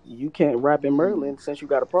him, like, you can't rap in Maryland since you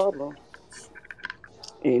got a problem.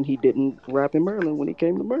 And he didn't rap in Maryland when he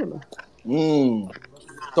came to Maryland.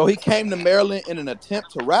 So he came to Maryland in an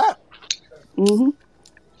attempt to rap. Mm-hmm.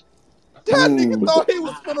 That nigga thought he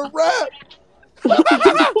was gonna rap.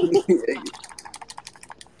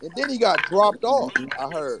 And then he got dropped off, I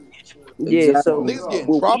heard. Yeah, so niggas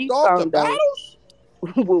getting dropped off to battles?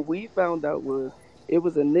 What we found out was it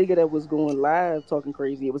was a nigga that was going live talking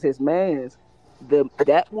crazy. It was his man's.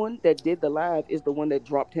 That one that did the live is the one that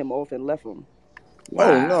dropped him off and left him.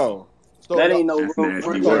 Wow. Oh no. So that ain't no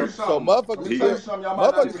real. So motherfuckers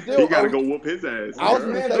still. He gotta go whoop his ass. I was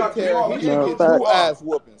gonna say, Terry, he should get 2 ass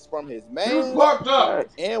whoopings from his man.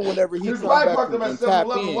 And whenever he comes back and tap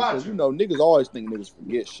in, because you know niggas always think niggas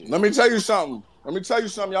forget shit. Let me tell you something.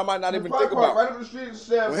 Y'all might not even think about. Right up the street and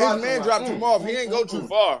said, when his man dropped him off, he ain't go too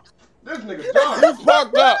far. This nigga done. He's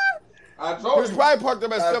parked up. I told you. He's probably parked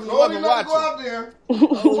up at 7-Eleven watching.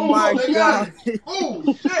 Oh my God. Oh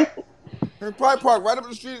shit. He probably parked right up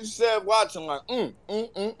the street and said, watching like, This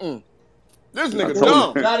nigga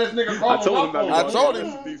dumb. Now this nigga called him. I told him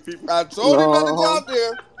not to go out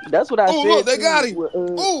there. That's what I said. Look, they got him. Shit.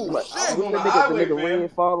 The nigga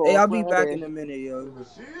hey, I'll be back in a minute, yo.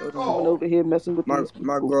 I'm over here messing with my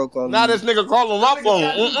girl calling. Now this nigga calling my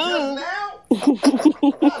phone.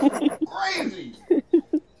 Crazy.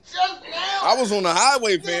 Just now. I was on the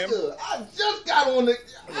highway, fam. I just got on the.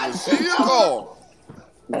 See your call.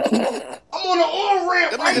 I'm on the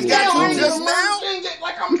on-ramp right now. I ain't just now?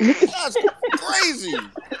 Like I'm... That's crazy.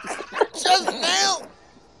 Just now?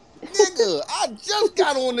 Nigga, I just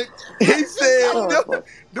got on the... He said, them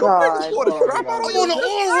niggas want to drop out. I'm on the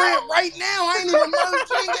on-ramp right now. I ain't even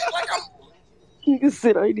merged in yet. Like I'm... Nigga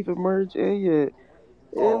said I ain't even merged in yet.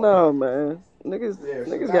 Yeah, no, man. Niggas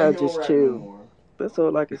gotta just chill. That's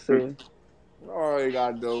all I can say. All you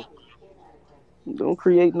gotta do. Don't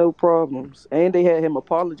create no problems. And they had him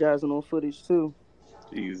apologizing on footage too.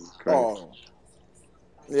 Jesus Christ. Oh.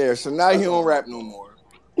 Yeah, so now he don't rap no more.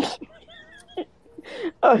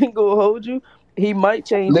 I ain't gonna hold you. He might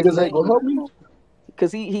change Niggas ain't gonna help me.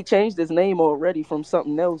 Cause he changed his name already from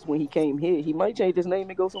something else when he came here. He might change his name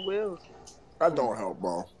and go somewhere else. That don't help,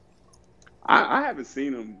 bro. I haven't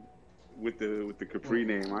seen him with the Capri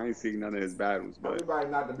name. I ain't seen none of his battles, but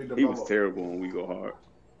he was terrible on We Go Hard.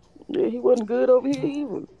 Yeah, he wasn't good over here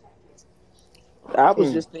either. I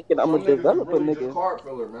was just thinking I'm gonna develop a nigga.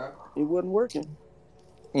 It wasn't working.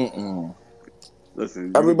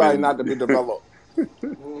 Listen, everybody not to be developed. You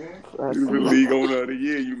the league owner of the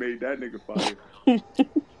year. You made that nigga fire.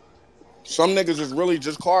 Some niggas is really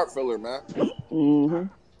just card filler, man. Mm-hmm.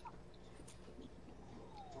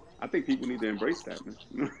 I think people need to embrace that, man.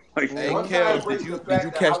 Like, hey, Kel, did you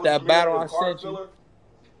catch that battle I sent you?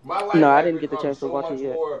 No, I didn't get the chance to watch it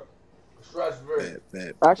yet.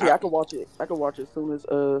 Actually, I can watch it. I can watch it as soon as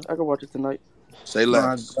I can watch it tonight. Say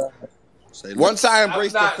less. Once I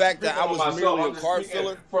embraced the fact that I was merely a card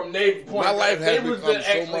filler, from Navy Point, my life has become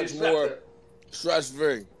so much more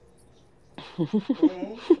stress-free.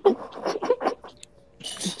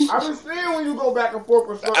 I understand when you go back and forth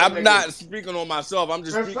with something. I'm not speaking on myself. I'm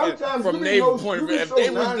just speaking from Navy Point. If they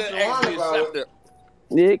was to actually accept it.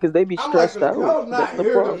 Yeah, because they be stressed out. That's the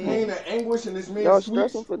problem. Pain and anguish in this man's y'all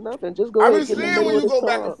stressing for nothing. Just go. I understand when you go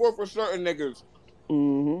back and forth with certain niggas.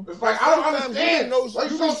 Mm-hmm. It's like I don't understand.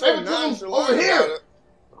 Like you gonna say it to them over here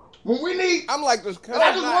when we need. I'm like this. And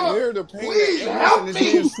I just want hear the pain. Please help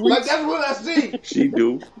me. Like that's what I see. She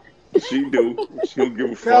do. She don't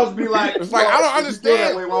give a fuck. Kels be like, it's like I don't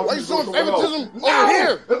understand. Why you showing favoritism over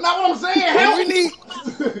here? That's not what I'm saying. Help we need,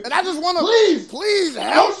 and I just want to please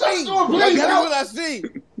help me. Please help. What I see.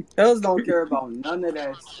 Kels don't care about none of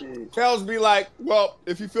that shit. Kels be like, well,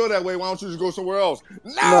 if you feel that way, why don't you just go somewhere else?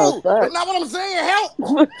 No, that's not what I'm saying. Help.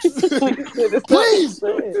 Please.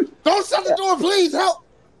 Don't shut the door. Please help.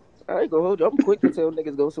 I ain't gonna hold you. I'm quick to tell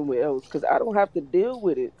niggas go somewhere else because I don't have to deal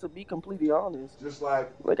with it. To be completely honest, just like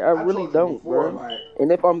I really don't, bro. Like, and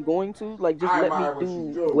if I'm going to, like, just let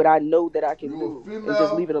me do what I know that I can do, and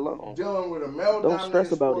just leave it alone. With a male don't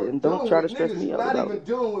stress about it, and don't try to stress me out about it. Not even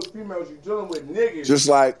dealing with females, you're dealing with niggas. Just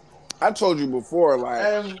like I told you before, like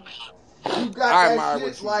and you got that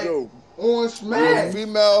shit like on Smash.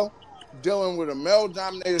 Female dealing with a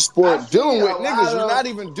male-dominated sport, dealing with niggas. You're not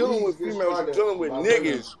even dealing with females. You're dealing with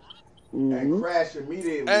niggas. And crash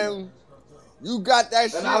immediately. And you got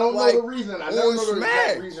that shit. And I don't know the reason. I never know the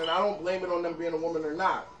exact reason. I don't blame it on them being a woman or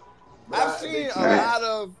not. I've seen a lot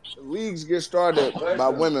of leagues get started by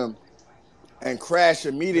women and crash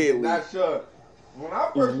immediately. Not sure. When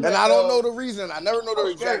I first and I don't know the reason. I never know the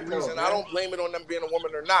exact reason. I don't blame it on them being a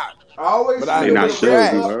woman or not. I always they not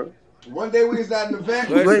sure. One day we was at an event.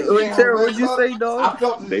 Wait, Sarah, what'd you say, dog? I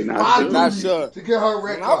felt this not sure to get her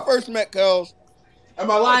red When I first met Kels,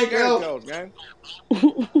 Am I lying, Kels, gang?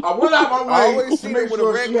 I went out my way. I always to seen make her with sure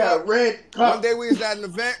a red she had cup. a red cup. One day we was at an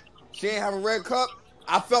event. She ain't have a red cup.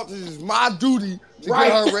 I felt this is my duty to Right.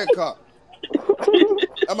 get her a red cup.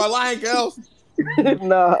 Am I lying, Kels?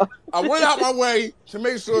 Nah. I went out my way to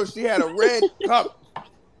make sure she had a red cup.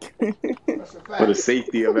 For the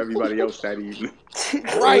safety of everybody else that evening.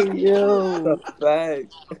 Right. Yo.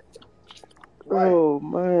 Facts. Oh,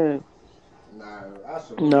 man.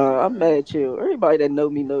 Nah, I'm mad chill. Everybody that know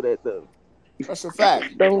me know that, though. That's a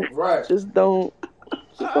fact. Just don't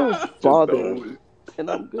bother me. And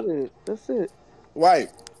I'm good. That's it. Right.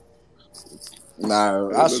 Nah,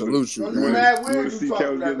 I salute you. You want to see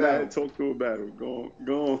Kels get mad and talk to a battle? Go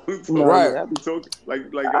on. Right. Talk like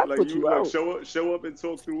you show up and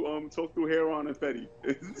talk through Heron and Fetty.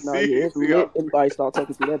 Nah, yeah, it's lit. Everybody start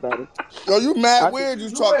talking through that battle. Yo, you mad weird? You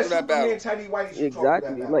talk through that battle.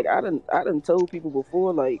 Exactly. Like I done told people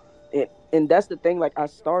before, like, and that's the thing. Like I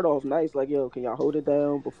start off nice, like, yo, can y'all hold it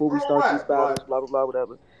down before we start these battles? Blah blah blah,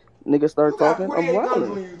 whatever. Niggas start talking. I'm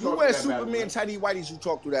wilding. You wear Superman tighty whities. You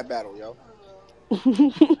talk through that battle, yo.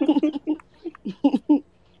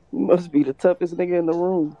 You must be the toughest nigga in the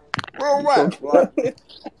room. Bro, right.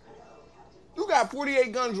 You got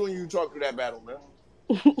 48 guns on you. You talk through that battle, man.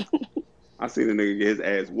 I seen a nigga get his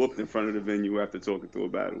ass whooped in front of the venue after talking through a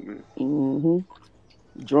battle, man.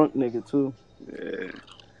 Mm-hmm. Drunk nigga too. Yeah.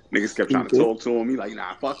 Niggas kept trying to talk to him. He like,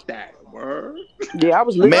 nah, fuck that. Word. Yeah, I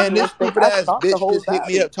was man, this stupid ass bitch just hit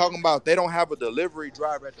me battle. up talking about they don't have a delivery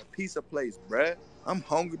driver at the pizza place, bruh. I'm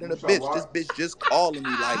hungry than a bitch. This bitch just calling me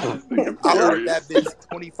like I ordered that bitch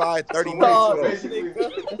 25, 30 minutes ago.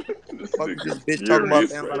 Fuck this bitch talking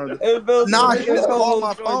about nah, she just called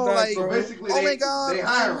my phone like, oh my god,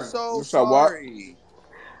 I'm so sorry.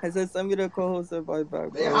 I said, send me the co-host invite back,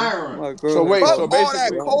 bro. They hiring. My girl. So wait, so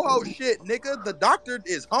basically, all that co-host shit, nigga. The doctor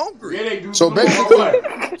is hungry. Yeah, they do.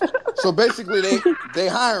 So basically, they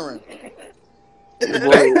hiring.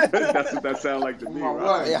 That's what that sound like to me,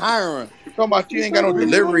 right? They hiring. Talking about you ain't got no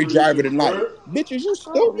delivery driver tonight. Bitches, you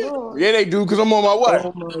stupid. Yeah, they do, because I'm on my way.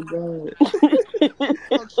 Oh my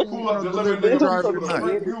god. Pull up delivery driver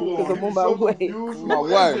tonight. Because I'm on my way. My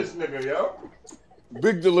way. This nigga, yo.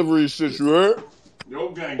 Big delivery shit, you heard? Yo,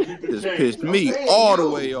 gang, keep the This change. pissed me all the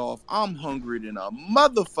way off. I'm hungry than a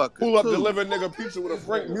motherfucker. Pull up, deliver nigga pizza with a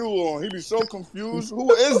Frank Mule on. He be so confused.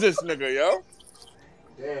 Who is this nigga, yo?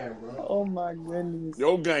 Damn, bro. Oh my goodness.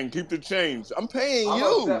 Yo, gang, keep the change. I'm paying I'm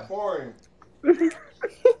you. upset for him.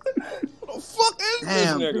 What the fuck is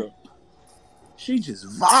Damn, this nigga? She just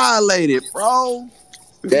violated, bro.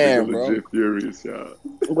 Damn, bro. Legit furious, y'all.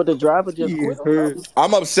 But the driver just quit.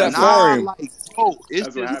 I'm upset Nah, for him. like, oh,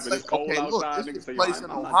 it's That's what this happened. place, It's cold okay, look, outside. it's Niggas this say, place yo,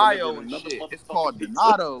 in I'm not Ohio delivering and another shit. It's motherfucking called pizza.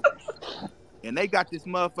 Donato. And they got this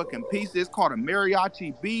motherfucking pizza. It's called a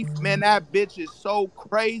mariachi beef. Man, that bitch is so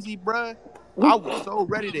crazy, bruh. I was so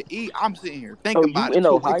ready to eat. I'm sitting here thinking about it. in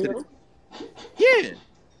Ohio? Yeah.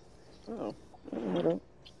 Oh, I didn't know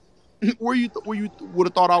Where you would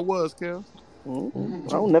have thought I was, Kel? that.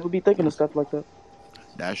 I don't never be thinking of stuff like that.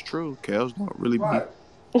 That's true. Kels don't really be.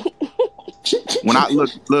 When I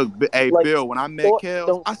look, hey, Like, Bill, when I met thoughts Kels,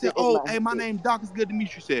 don't I said, fit in oh, my hey, my head. name Doc. It's good to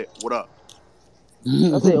meet you. She said, what up?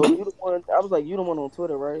 I said, oh, you the one. I was like, you the one on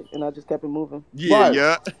Twitter, right? And I just kept it moving. Yeah, Right.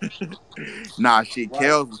 yeah. Nah, shit,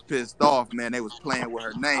 Kels was pissed off, man. They was playing with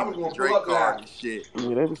her name with the Drake card and shit.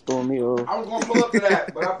 Yeah, they was throwing me off. I was gonna pull up to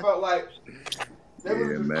that, but I felt like they was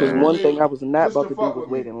just Because man. one thing I was not Just about to to do fuck was with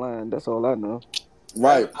wait me. in line. That's all I know.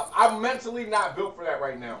 Right. I'm mentally not built for that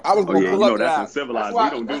right now. I was Oh, gonna yeah, pull you up know to that's that. uncivilized.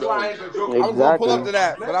 That's We don't do why I ain't those. been joking. I was gonna pull up Exactly. to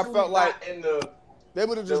that, but I Mentally felt like not in the they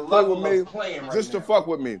would have the just played with level me of playing right just now. to fuck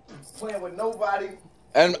with me. Playing with nobody.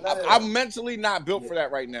 And None of that. I'm mentally not built for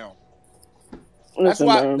that right now. Listen,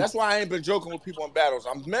 man. That's why I ain't been joking with people in battles.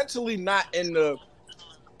 I'm mentally not in the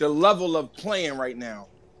level of playing right now.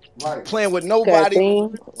 Right. Playing with nobody.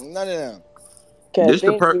 Caffeine. None of them. That's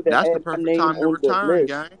the Caffeine perfect had my name time to on the return, list.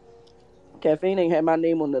 gang. Caffeine ain't had my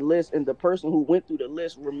name on the list, and the person who went through the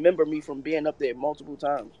list remember me from being up there multiple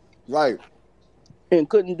times Right. and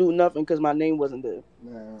couldn't do nothing because my name wasn't there.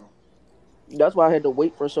 Man. That's why I had to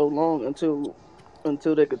wait for so long until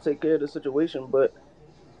they could take care of the situation. But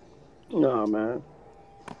nah, man,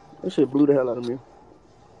 that shit blew the hell out of me.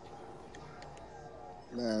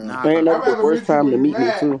 Man. Nah, And I'd that's the rather worst meet you time when to you meet me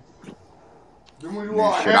mad too. than when you man,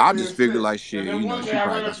 all shit, happy I and just figured shit. like shit, And then you know, one she day I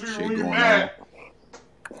probably run got up some to you shit when you going mad.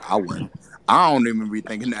 on. I don't even be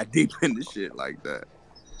thinking that deep into shit like that.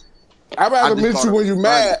 I'd rather just meet thought you it when was you funny.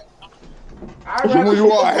 mad When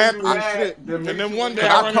you all happy and shit, and then one day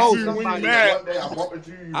I run into you when you mad. One day I bump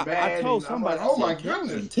into you mad. I told somebody, oh my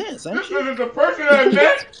goodness, intense. This is the person that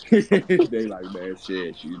met. They like, man,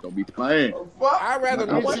 shit, she don't be playing. I'd rather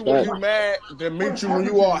meet you when you mad than meet you when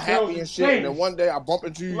you all happy and shit. And then one day I bump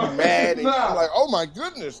into you, you mad, and I'm like, oh my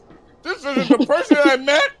goodness, this isn't the person I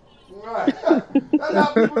met. Right. That's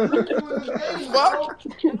how people treat you in this game, bro.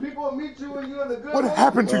 People meet you and you're in the good. What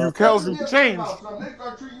happened to you, Kelsey? You changed. They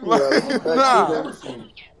start treating you Nah.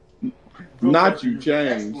 Not you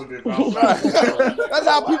changed. That's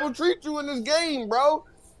how people treat you in this game, bro.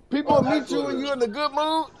 People meet you and you're in a good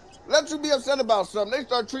mood. Let you be upset about something. They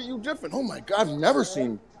start treating you different. Oh my God, I've never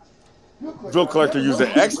seen Bill Collector use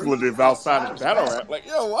an expletive outside of battle rap. Like,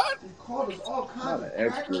 yo, what? He called us all kinds of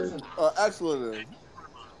expletive. Expletive.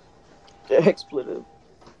 Expletive.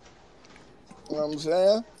 You know what I'm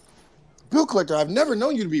saying? Bill Collector, I've never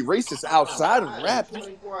known you to be racist outside of rap.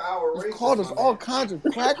 You called us all kinds of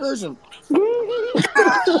crackers and.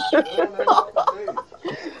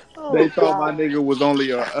 They thought my nigga was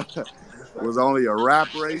only a rap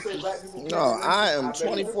racist. No, I am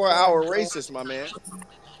 24-hour racist, my man.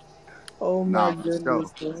 Oh my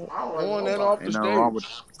goodness. On and off the stage.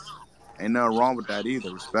 Ain't nothing wrong with that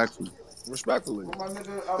either, respectfully.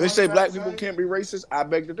 They say black people can't be racist. I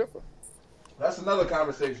beg to differ. That's another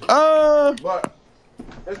conversation. But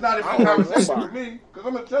it's not even a conversation with me, because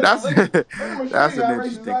I'm gonna tell you. That's an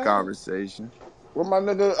interesting conversation. What my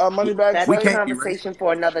nigga money back? That's a conversation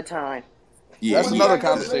for another time. Yeah, that's another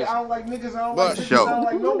conversation. I don't like niggas. I don't but like niggas. I don't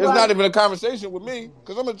like nobody. It's not even a conversation with me,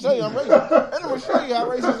 because I'm gonna tell you I'm racist, and I'm gonna show you how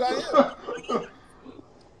racist I am.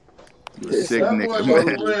 You a sick nigga,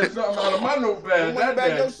 man. Read something out of my notepad. That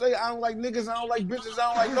back don't say I don't like niggas, I don't like bitches, I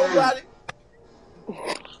don't like nobody.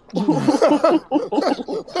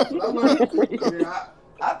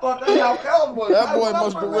 I thought that's how Cal was. That boy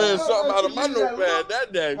must have read something out of my notepad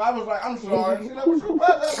that day. I was like, I'm sorry. She like, what you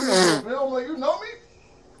about that? I'm like, you know me?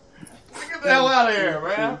 Get the hell out of here,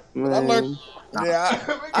 man.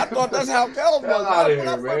 I thought that's how Cal was. Out of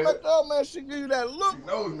here, man. Man, she give you that look. She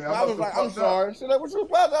knows me. I was like, I'm sorry. She like, what you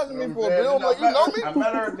apologizing to me for, Bill? I'm like, you know me? I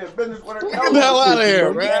met her in the business with her. Get the hell out of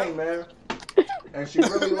here, man. And she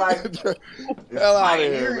really like hell out of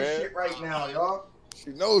here, man. Shit right now, y'all. She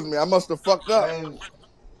knows me. I must have fucked up. You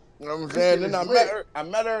know what I'm saying? Then I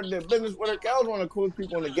met her in the business with her. Cal's one of the coolest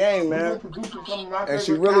people in the game, man. And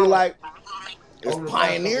she really like is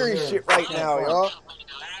pioneering shit right now, y'all.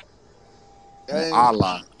 And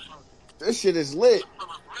Allah. This shit is lit.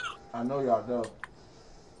 I know y'all do.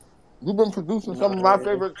 You've been producing some of my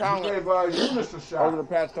favorite talent over the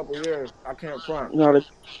past couple of years. I can't front. No,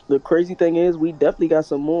 the crazy thing is, we definitely got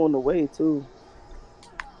some more on the way too.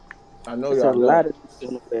 I know There's y'all. a lot of this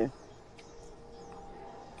on the way.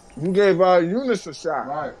 You gave Eunice a shot.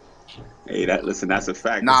 Right. Hey, that's a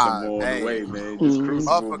fact. Nah, There's some more on the way, man. Just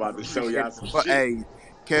Crucible about to show y'all some shit. Hey,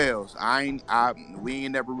 Kels, we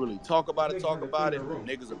ain't never really talk about it.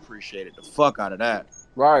 Niggas appreciated the fuck out of that.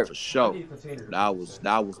 Right. For sure. That was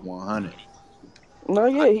 100. No,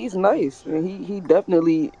 yeah, he's nice. And he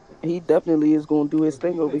definitely is gonna do his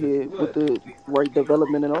thing over here with the right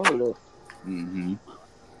development and all of that. Mm-hmm.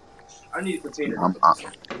 I need a container.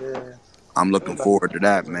 I'm looking forward to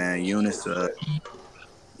that, man. Eunice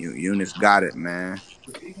got it, man.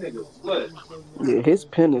 Yeah, his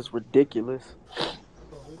pen is ridiculous.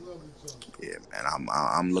 Yeah, man.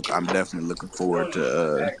 I'm definitely looking forward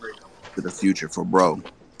to the future for bro,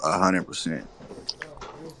 100%.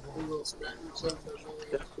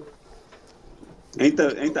 Ain't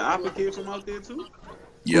the Oppa kid from out there too?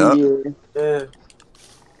 Yep. Yeah.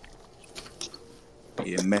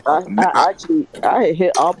 Yeah, man. I had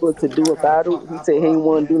hit Oppa to do a battle. He said he ain't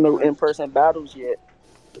want to do no in-person battles yet.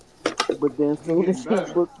 But then as soon as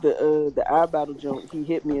he booked the iBattle jump, he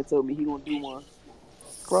hit me and told me he gonna do one.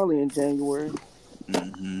 Probably in January.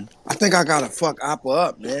 Mm-hmm. I think I gotta fuck Oppa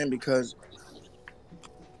up, man, because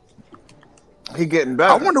he getting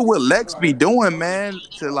better. I wonder what Lex be doing, man,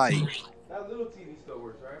 to like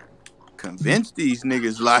convince these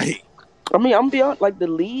niggas. Like, I mean, I'm be honest, like the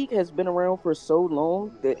league has been around for so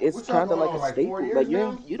long that it's kind of like a staple. Like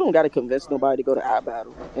you don't got to convince nobody to go to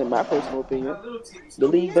iBattle. In my personal opinion, the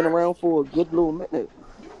league been around for a good little minute,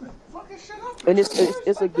 and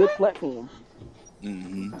it's a good platform.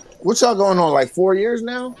 Mm-hmm. What y'all going on, like 4 years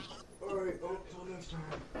now?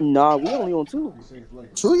 Nah, we only on 2.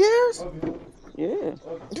 2 years? Yeah.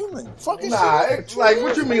 You like fucking it's like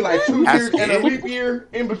what you mean, like 2 years and a leap year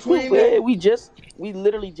in between? Yeah, we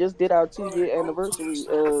literally just did our 2-year anniversary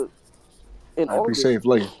in August. Safe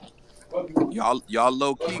later. y'all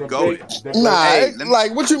low key goaded. Nah, Hey,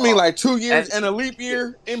 like what you mean, like 2 years and a leap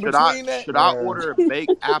year in between that? Should I order a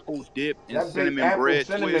baked apple dip and cinnamon bread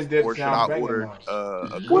twist, or should I order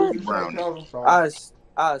a cookie brownie?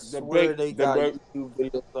 I swear they got YouTube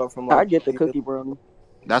video stuff from. I get the cookie brownie.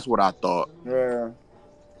 That's what I thought. Yeah.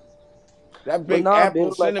 That big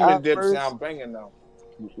apple cinnamon dip sound banging though.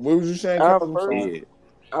 What was you saying?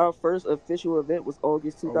 Our first official event was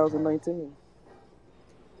August 2019.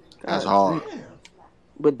 That's hard.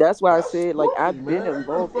 But that's why I said, like, I've been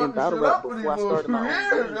involved in battle rap before I started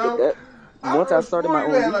my own league. But once I started my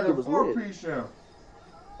own league, it was lit.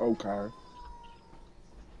 Okay.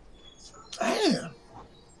 Damn.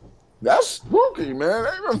 That's spooky, man.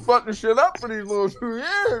 They been fucking shit up for these little 2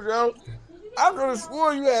 years, yo. I could have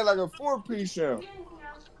sworn you had like a 4-piece show.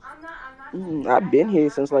 I've been here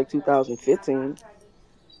since like 2015.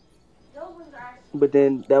 But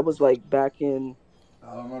then that was like back in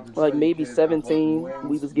like maybe 17.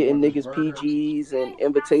 We was getting niggas PGs and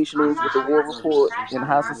invitationals with the War Report and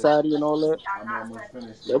High Society and all that.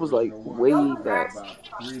 That was like way back.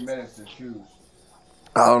 3 minutes to choose.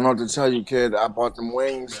 I don't know what to tell you, kid. I bought them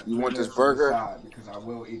wings. You want this burger? Because I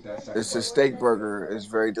will eat that. It's a steak burger. It's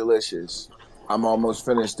very delicious. I'm almost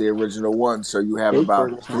finished the original one, so you have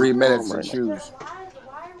about 3 minutes to choose.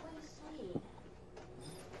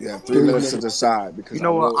 Yeah, 3 minutes to decide. Because you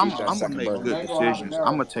know what? I'm gonna make good decisions.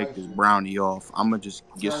 I'm gonna take this brownie off. I'm gonna just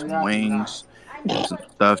get some wings, and some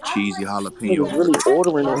stuffed cheesy jalapeno. I'm really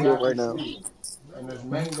ordering on here right now. And there's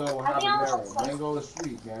mango habanero. Mango is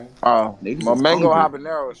sweet, gang. Oh, my mango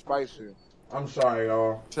habanero is spicy. I'm sorry,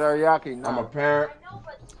 y'all. Teriyaki. Nah. I'm a parent,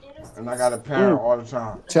 and I got a parent all the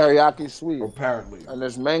time. Teriyaki sweet. Apparently. And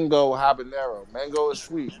there's mango habanero. Mango is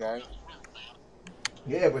sweet, gang.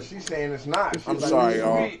 Yeah, but she's saying it's not. I'm sorry,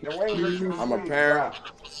 y'all. I'm a parent.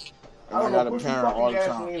 And I got a parent all the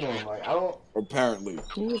time. Like, I don't. Apparently.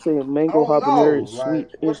 She's saying mango habanero is sweet.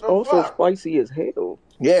 It's also spicy as hell.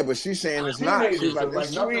 Yeah, but she's saying it's not. She's like, it's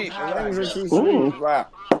sweet. The wings are too sweet. Wow.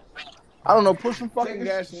 I don't know. Put some fucking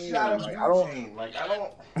gasoline in. Like, I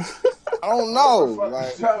don't know.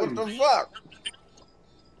 Like, what the fuck?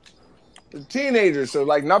 The teenagers, so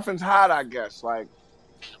like nothing's hot, I guess. Like,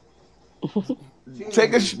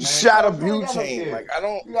 take a shot of butane. Like, I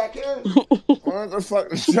don't. You got kids? What the fuck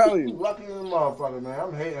to tell you? Lucky as a motherfucker, man.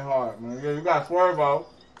 I'm hating hard, man. Yeah, you got Swervo.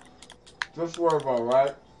 Just Swervo,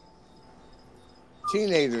 right?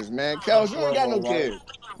 Teenagers, man. Kels, you ain't got no kids.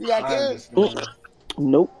 You got kids?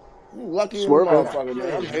 Nope. You lucky motherfucker,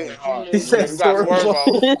 man. I'm hating hard. He said Swervo.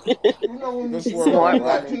 You know when you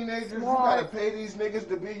got teenagers, you gotta pay these niggas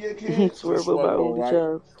to be your kids. Swervo, my only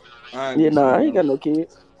child. Yeah, nah, I ain't got no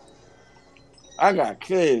kids. I got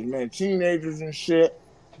kids, man. Teenagers and shit.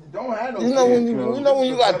 Don't have no kids. You know when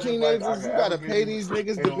you got teenagers, you gotta pay these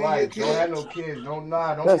niggas to be your kids. Don't have no kids. Don't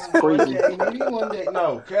lie. That's crazy. Maybe one day.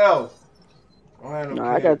 No, Kels.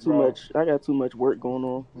 I got too much. I got too much work going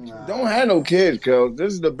on. Don't have no kids, Kels.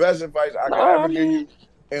 This is the best advice I can ever give you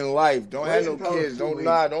in life. Don't have no kids. Don't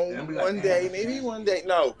lie. Don't one day, maybe one day.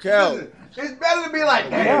 No, Kels. It's better to be like,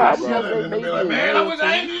 man, I wish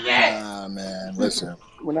I did that. Nah, man. Listen.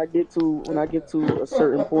 When I get to a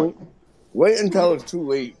certain point, wait until it's too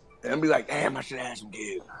late and be like, damn, I should have had some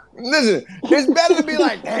kids. Listen, it's better to be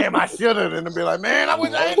like, damn, I should have, than to be like, man, I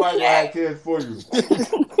wish I had kids for you.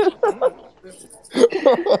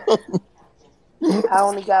 I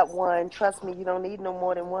only got one. Trust me, you don't need no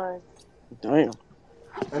more than one. Damn.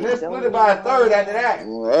 And then split it by a third after that.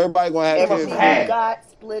 Well, everybody gonna have everything you got,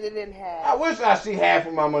 split it in half. I wish I see half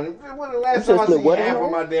of my money. When the last time I see half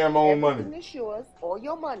of my damn own money? Everything is yours, all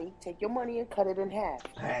your money. Take your money and cut it in half.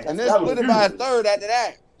 And then split it by a third after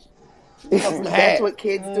that. That's what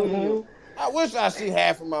kids do to you. I wish I see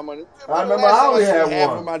half of my money. I remember I only had half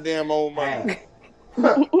one. of my damn own money.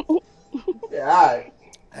 Yeah, all right.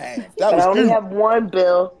 But I only have one,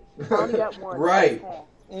 Bill. I only got one. Right.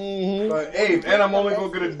 But hey, and I'm only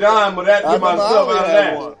gonna get a dime of that to myself out of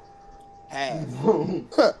that. Half.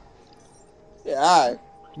 Yeah, all right.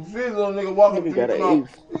 You see this little nigga walking through the You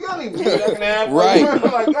gotta even get that half. Right.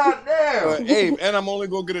 Like, goddamn. But Abe, and I'm only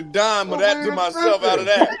gonna get a dime of that to myself out of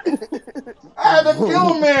that. I had to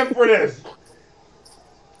kill a man for this.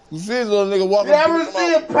 You see this little nigga walking through. You ever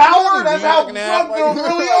see a power? That's how drunk they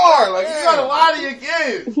really are. Like, you gotta lie to your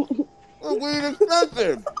kids. Weed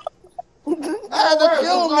expensive. I had to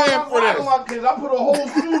kill a man for this. My kids, I put a whole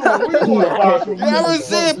suit on. You ever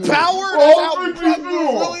seen power? That's how drunk you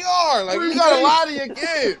really are. Like, you gotta lie to your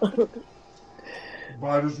kids.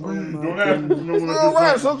 Buy this weed. Don't ask me.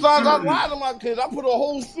 Right. Sometimes I lie to my kids. I put a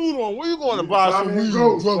whole suit on. Where you going to buy some weed?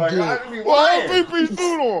 Well, I have a 3-piece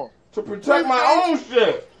suit on to protect my own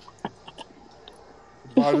shit.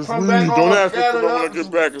 Come back Don't all ask me for scattered when I up.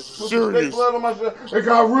 get back. It's Put some fake serious. blood on my shirt. It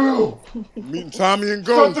got real. Meeting Tommy and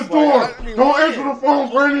Shut Ghost. the door. Don't answer the phone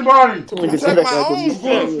for anybody. Protect my own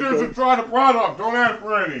Go shit. upstairs and try the product. Don't ask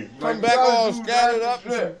for any. Come back all scattered up.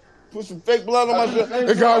 Put some fake blood on my shirt.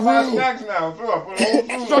 It got real. Snacks now. So I put a whole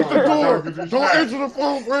food Shut on the it. door. Don't answer the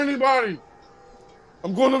phone for anybody.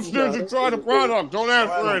 I'm going upstairs to try the product. Don't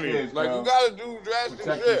ask for any. Kids, Like, bro. you gotta do drastic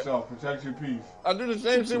Protect shit. yourself. Protect your peace. I do the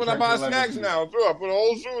same thing when I Protect buy your snacks legacy. now, too. I put a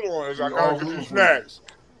whole suit on. I We gotta all get rooting these for snacks.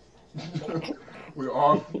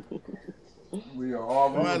 We are all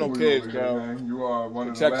Don't have no rooting for kids, you, girl. man. You are one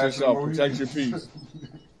of the Protect last yourself. Mohicans. Protect your peace.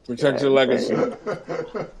 Protect your legacy.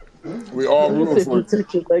 We all rooting for you.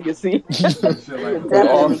 Protect your legacy.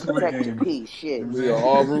 Definitely protect your peace. Shit. We are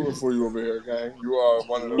all rooting for you over here, okay? You are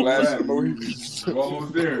one of the last of the Mohicans. You're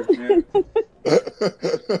almost there, kid.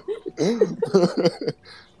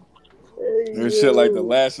 This shit like the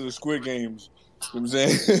last of the Squid Games. You know what I'm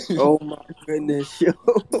saying? Oh my goodness, yo.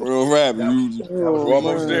 Real rap. You was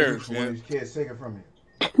almost there. When these kids take it from me.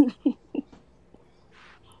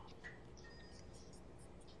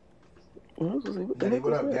 Daddy,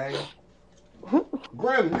 what up, gang?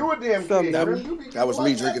 Grim, you a damn kid. That was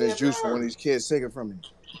me drinking this juice from one of these kids taking from me.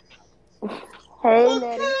 Hey,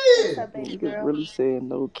 Nettie. What's up, baby Niggas girl? really saying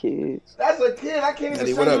no kids. That's a kid. I can't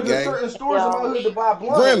Eddie, even what send up, you to gang? certain stores in my hood to buy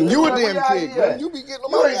blunts. Grim, you a Like, damn where kid, y'all Grim. at? You be getting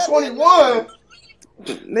on You my ain't ass. 21.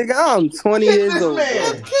 Nigga, I'm 20 Get years this old.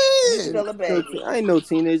 man. Still a baby. I ain't no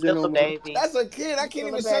teenager Still no a more. baby. That's a kid. I can't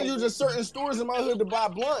even send you to certain stores in my hood to buy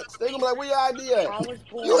blunts. They gonna be like, where your ID at? I was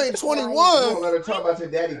born You ain't twice. 21. You gonna let her talk about your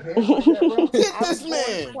daddy pants like that, bro? Get I this was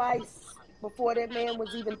born man. twice before that man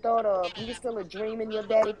was even thought of. You was still a dream in your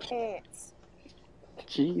daddy pants.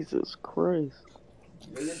 Jesus Christ.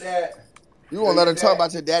 Yeah, your dad. You gonna let her talk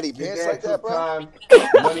about your daddy Your pants dad like that, took bro? time,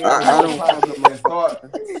 money out of his pocket, and thought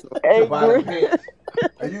to buy the pants.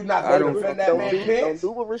 And you not gonna defend that man Don't pants?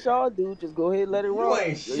 do what Rashad do. Just go ahead and let it roll. You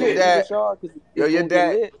ain't Yo,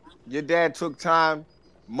 shit. your dad took time,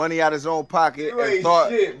 money out of his own pocket, You and ain't thought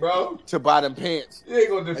shit, bro. to buy them pants. You ain't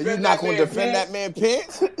gonna And defend you not gonna defend that man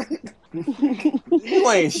pants? You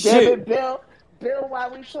ain't Damn shit. it, Bill. Bill,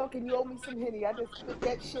 while we talking, you owe me some Henny. I just spit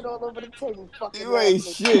that shit all over the table. Fucking You ain't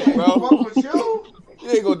rascal. shit, bro. Fuck with you? You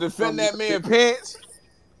ain't gonna defend that man pants.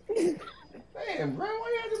 Damn, bro,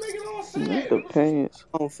 why you have to make it all Not sad? the pants.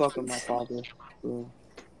 I don't fuck with my father.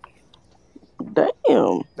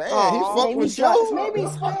 Damn. Damn, he fucked with you. Maybe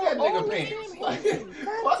Fuck that nigga pants. Like,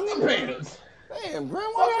 fuck the pants. Damn, bro, why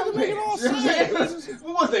Fuck you have the to make it all pants. sad?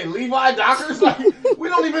 What was they, Levi Dockers? Like, we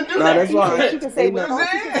don't even do that. That's why You can say You know what what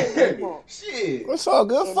I'm saying? Shit. It's all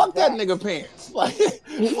good. Fuck that nigga pants. Like,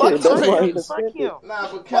 fuck That's the why he pants. Fuck him.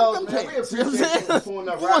 Nah, but Kel, Fuck them man, we pants. appreciate you for pulling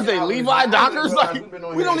up. What was they, Levi Dockers? Like,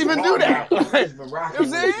 we don't even do that. We've been rocking You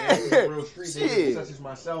know what I'm with it, man. saying? Real street Shit. niggas such as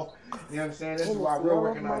myself. You know what I'm saying? This is why real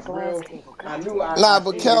recognize real. I knew I Nah,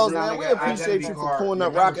 but seen Kels, your man, we nigga appreciate identity you for card, pulling your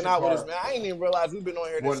up, rocking membership out with us, card. man. I ain't even realize we've been on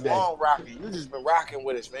here One this day. long rocking. You just been rocking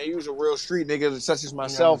with us, man. You was a real street nigga such as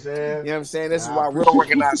You know what I'm myself. You saying? know what I'm saying? This is Nah, I why real appreciate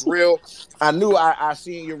recognize real. I knew I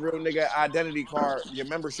seen your real nigga identity card, your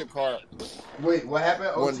membership card. Wait, what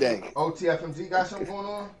happened? One day. OTFMZ got something going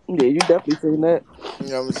on? Yeah, you definitely seen that. You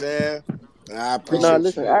know what I'm saying? I Nah, appreciate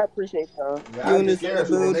listen, you. I appreciate y'all. Yeah, I be Eunice in scared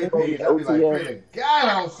the when they building. paid. I be like, pray OTF. to God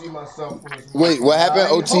I don't see myself from this. Wait, what happened? I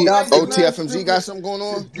hope I get OTFMZ got something going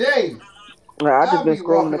on? today. Nah, I just been be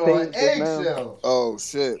scrolling the walking on page just now. eggshells. Oh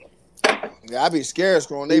shit. Yeah, I be scared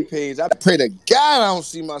scrolling their page. I pray to God I don't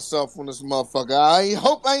see myself on this motherfucker. I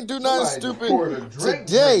hope I ain't do nothing Somebody poured a stupid drink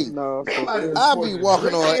today. No, Somebody for just I poured be the walking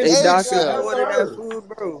drink on in. Hey, Doc, eggshells. you ordered that food,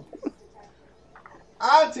 bro.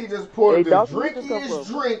 Auntie just poured Hey, the Doc, where did this come drinkiest from?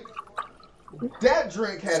 drink. That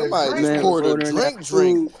drink had Somebody a just drink. Man, poured a ordering that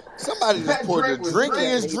drink. food. Somebody just That poured the drink was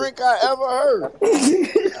drinkiest drink. drink I ever heard.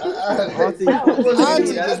 Auntie,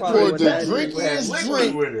 Auntie that's just probably poured what the that is. drinkiest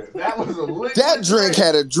drink. With it. That was a liquid That drink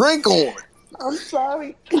had a drink on it. I'm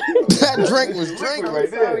sorry. That drink was drinking. I'm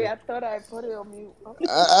sorry. I thought I put it on mute.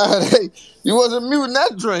 Hey, you wasn't muting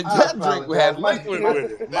that drink. I That drink apologize. had My liquid deep- with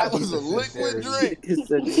it. my That was a deepest liquid sincerity. drink.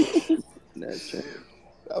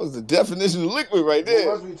 That was the definition of liquid right there.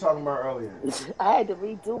 What was we talking about earlier? I had to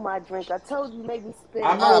redo my drink. I told you maybe spin.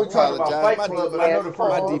 I know we talking about apologize. Fight My Club, deep- but I know the my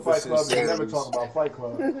first rule of deepest Fight Club is never sincerities. talk about Fight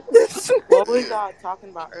Club. What was y'all talking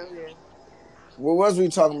about earlier? What was we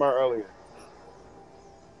talking about earlier?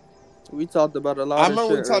 We talked about a lot I of remember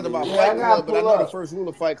shit we talked earlier. about Yeah, I Fight gotta Club, but I pull know the up. first rule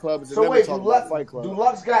of Fight Club is to So never wait, talk do about Fight Club.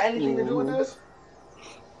 Lux got anything to do with this?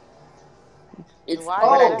 It's Why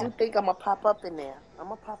but I not? do think I'm gonna pop up in there. I'm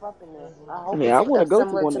gonna pop up in there. I hope Yeah, I it's wanna go to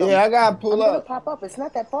similar one to of the- Yeah, I gotta I'm pull gonna up. pop up. It's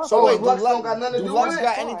not that far. So Oh, wait, Lux don't got nothing to do do Lux with it?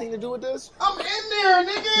 got anything to do with this? I'm in there,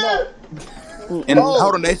 nigga. And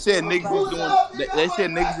hold on, they said niggas is doing. They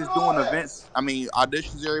said niggas is doing events. I mean,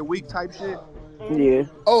 auditions every week type shit. Yeah.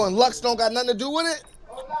 Oh, and Lux don't got nothing to do with it.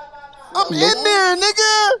 I'm in there,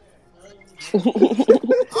 nigga.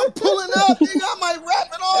 I'm pulling up, nigga. I might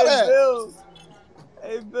rap and all that.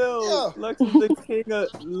 Hey Bill, yeah. Lux is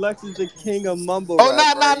the king of mumble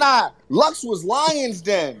rap. Oh, nah. Lux was Lions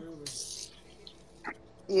Den.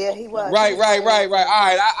 Yeah, he was. Right. All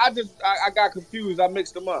right, I got confused. I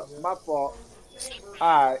mixed them up. My fault.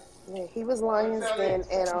 All right. Yeah, he was Lions Den,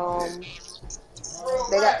 and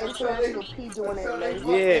they got International P doing it.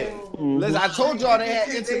 Listen, I told y'all they had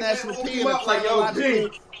International P in the psychological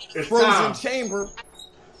frozen chamber.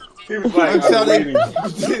 He was like, until they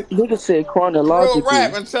nigga said chronologically. Real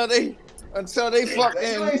rap until they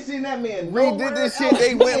fucking you ain't seen that man redid this shit.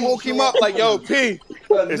 They woke him up like, yo, P,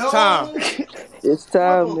 it's time. It's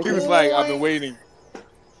time, nigga. He was like, I've been waiting.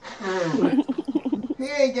 He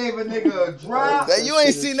ain't gave a nigga a drop. You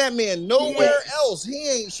ain't seen that man nowhere else. He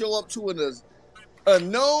ain't show up to a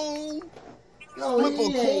known. Yo,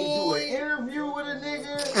 he ain't do an interview with a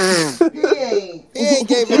nigga. He ain't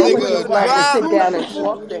gave a nigga a drop. Sit down and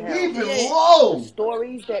talk to him. He been low. The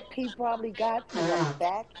stories that P probably got to the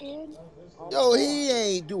back end. Yo, he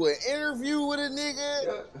ain't do an interview with a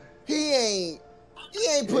nigga. He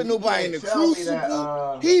ain't put nobody in the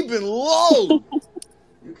crucible. He been low.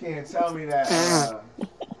 You can't tell me that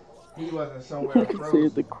he wasn't somewhere frozen.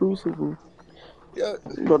 Said the crucible. Yeah.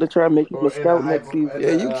 About to try to make him a scout next season.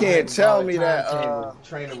 Yeah, you can't tell me that.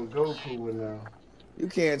 Training with Goku and you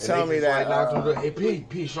can't tell me that. Hey,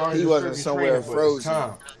 P, sorry, he wasn't somewhere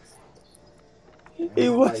frozen. He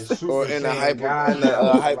was, or in the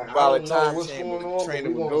hyperbolic time chamber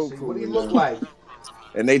training with Goku. What he look like?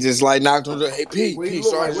 And they just like knocked on the hey P,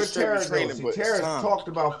 sorry, we're training. But Terrence talked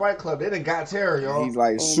about Fight Club. They done got Terry, y'all. He's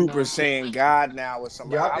like Super Saiyan God now or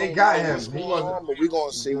something. Yeah, they got him. He wasn't. But we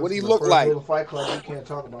gonna see what he look like. Fight Club. You can't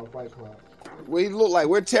talk about Fight Club. What he look like?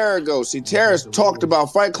 Where Terry go? See, Terrence talked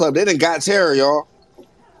about Fight Club. They done got Terry, y'all.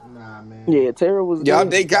 Nah, man. Yeah, Terry was. Y'all,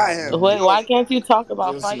 they got him. Wait, why can't you talk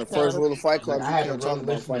about Fight Club? The first rule of Fight Club. I had to talk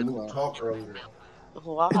about Fight Club. Talk earlier.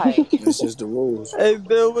 Why? This is the rules. Hey,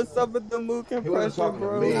 Bill, what's up with the mook impression,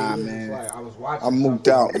 bro? Nah, man. Like, I was watching. I'm mooked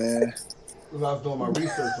out, man. I was doing my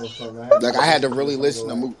research on something. I had to really listen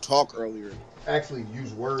to Mook talk earlier. Actually,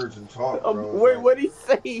 use words and talk, bro. Wait, what'd he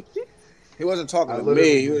say? He wasn't talking to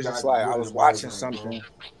me. He was just like, I was watching something.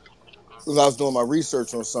 Because I was doing my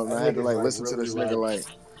research on something. I had to, like, listen to this nigga, like,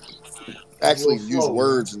 actually use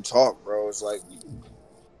words and talk, bro. It's like...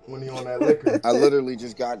 When he on that liquor. I literally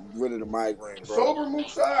just got rid of the migraine, bro. Sober Mook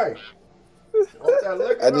side. Off that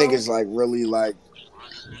liquor, that nigga's like really like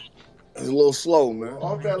he's a little slow, man.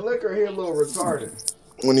 Off that liquor, he a little retarded.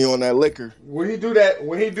 When he on that liquor. When he do that,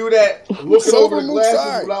 looking over the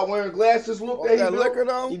glasses without wearing glasses, look at that liquor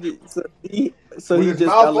though. So with he his just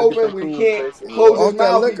mouth open, we can't close his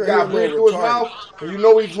mouth. He got breathe through his mouth, and you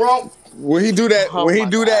know he drunk. When he do that,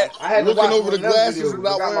 I had looking over the glasses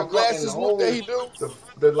without wearing glasses, look that he do.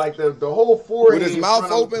 The whole forehead with his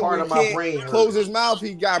mouth open, part we of my can't brain close his mouth.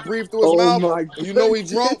 He got breathe through his mouth. You know he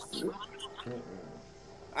drunk.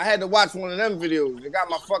 I had to watch one of them videos. It got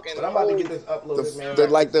my fucking. But I'm about to get this uploaded, man.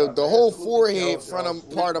 The whole forehead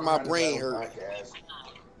part of my brain hurt.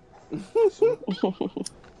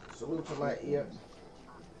 Salute to my ear.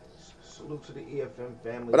 Salute to the EFM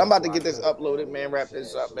family. But I'm about to get this uploaded, man. Wrap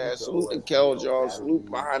this up, man. Salute to Kel, y'all. Salute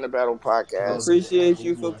Behind the Battle podcast. Appreciate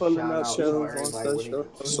you for pulling out shows on such shows.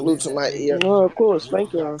 Salute to my ear. No, of course.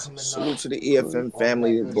 Thank y'all. Salute to the EFM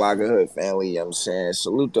family, the Bloggerhood family. You know what I'm saying?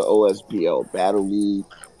 Salute to OSBL Battle League.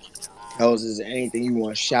 Hells, is there anything you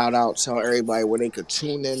want to shout out? Tell everybody where they could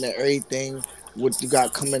tune in to everything. What you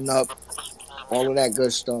got coming up. All of that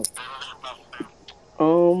good stuff.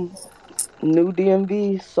 New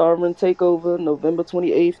DMV Sovereign Takeover, November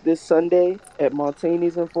 28th, this Sunday at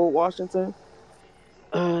Martini's in Fort Washington.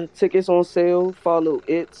 Tickets on sale. Follow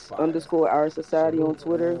 _Our Society on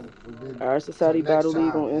Twitter. Our Society Battle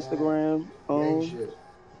League on Instagram.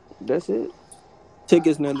 That's it.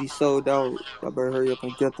 Tickets nearly sold out. I better hurry up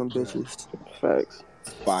and get them bitches. Facts.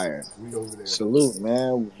 Fire. Salute,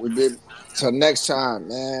 man. We did. Till next time,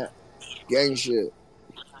 man. Gang shit.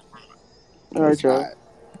 All right, y'all.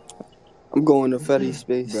 I'm going to Fetty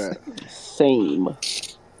Space. Same.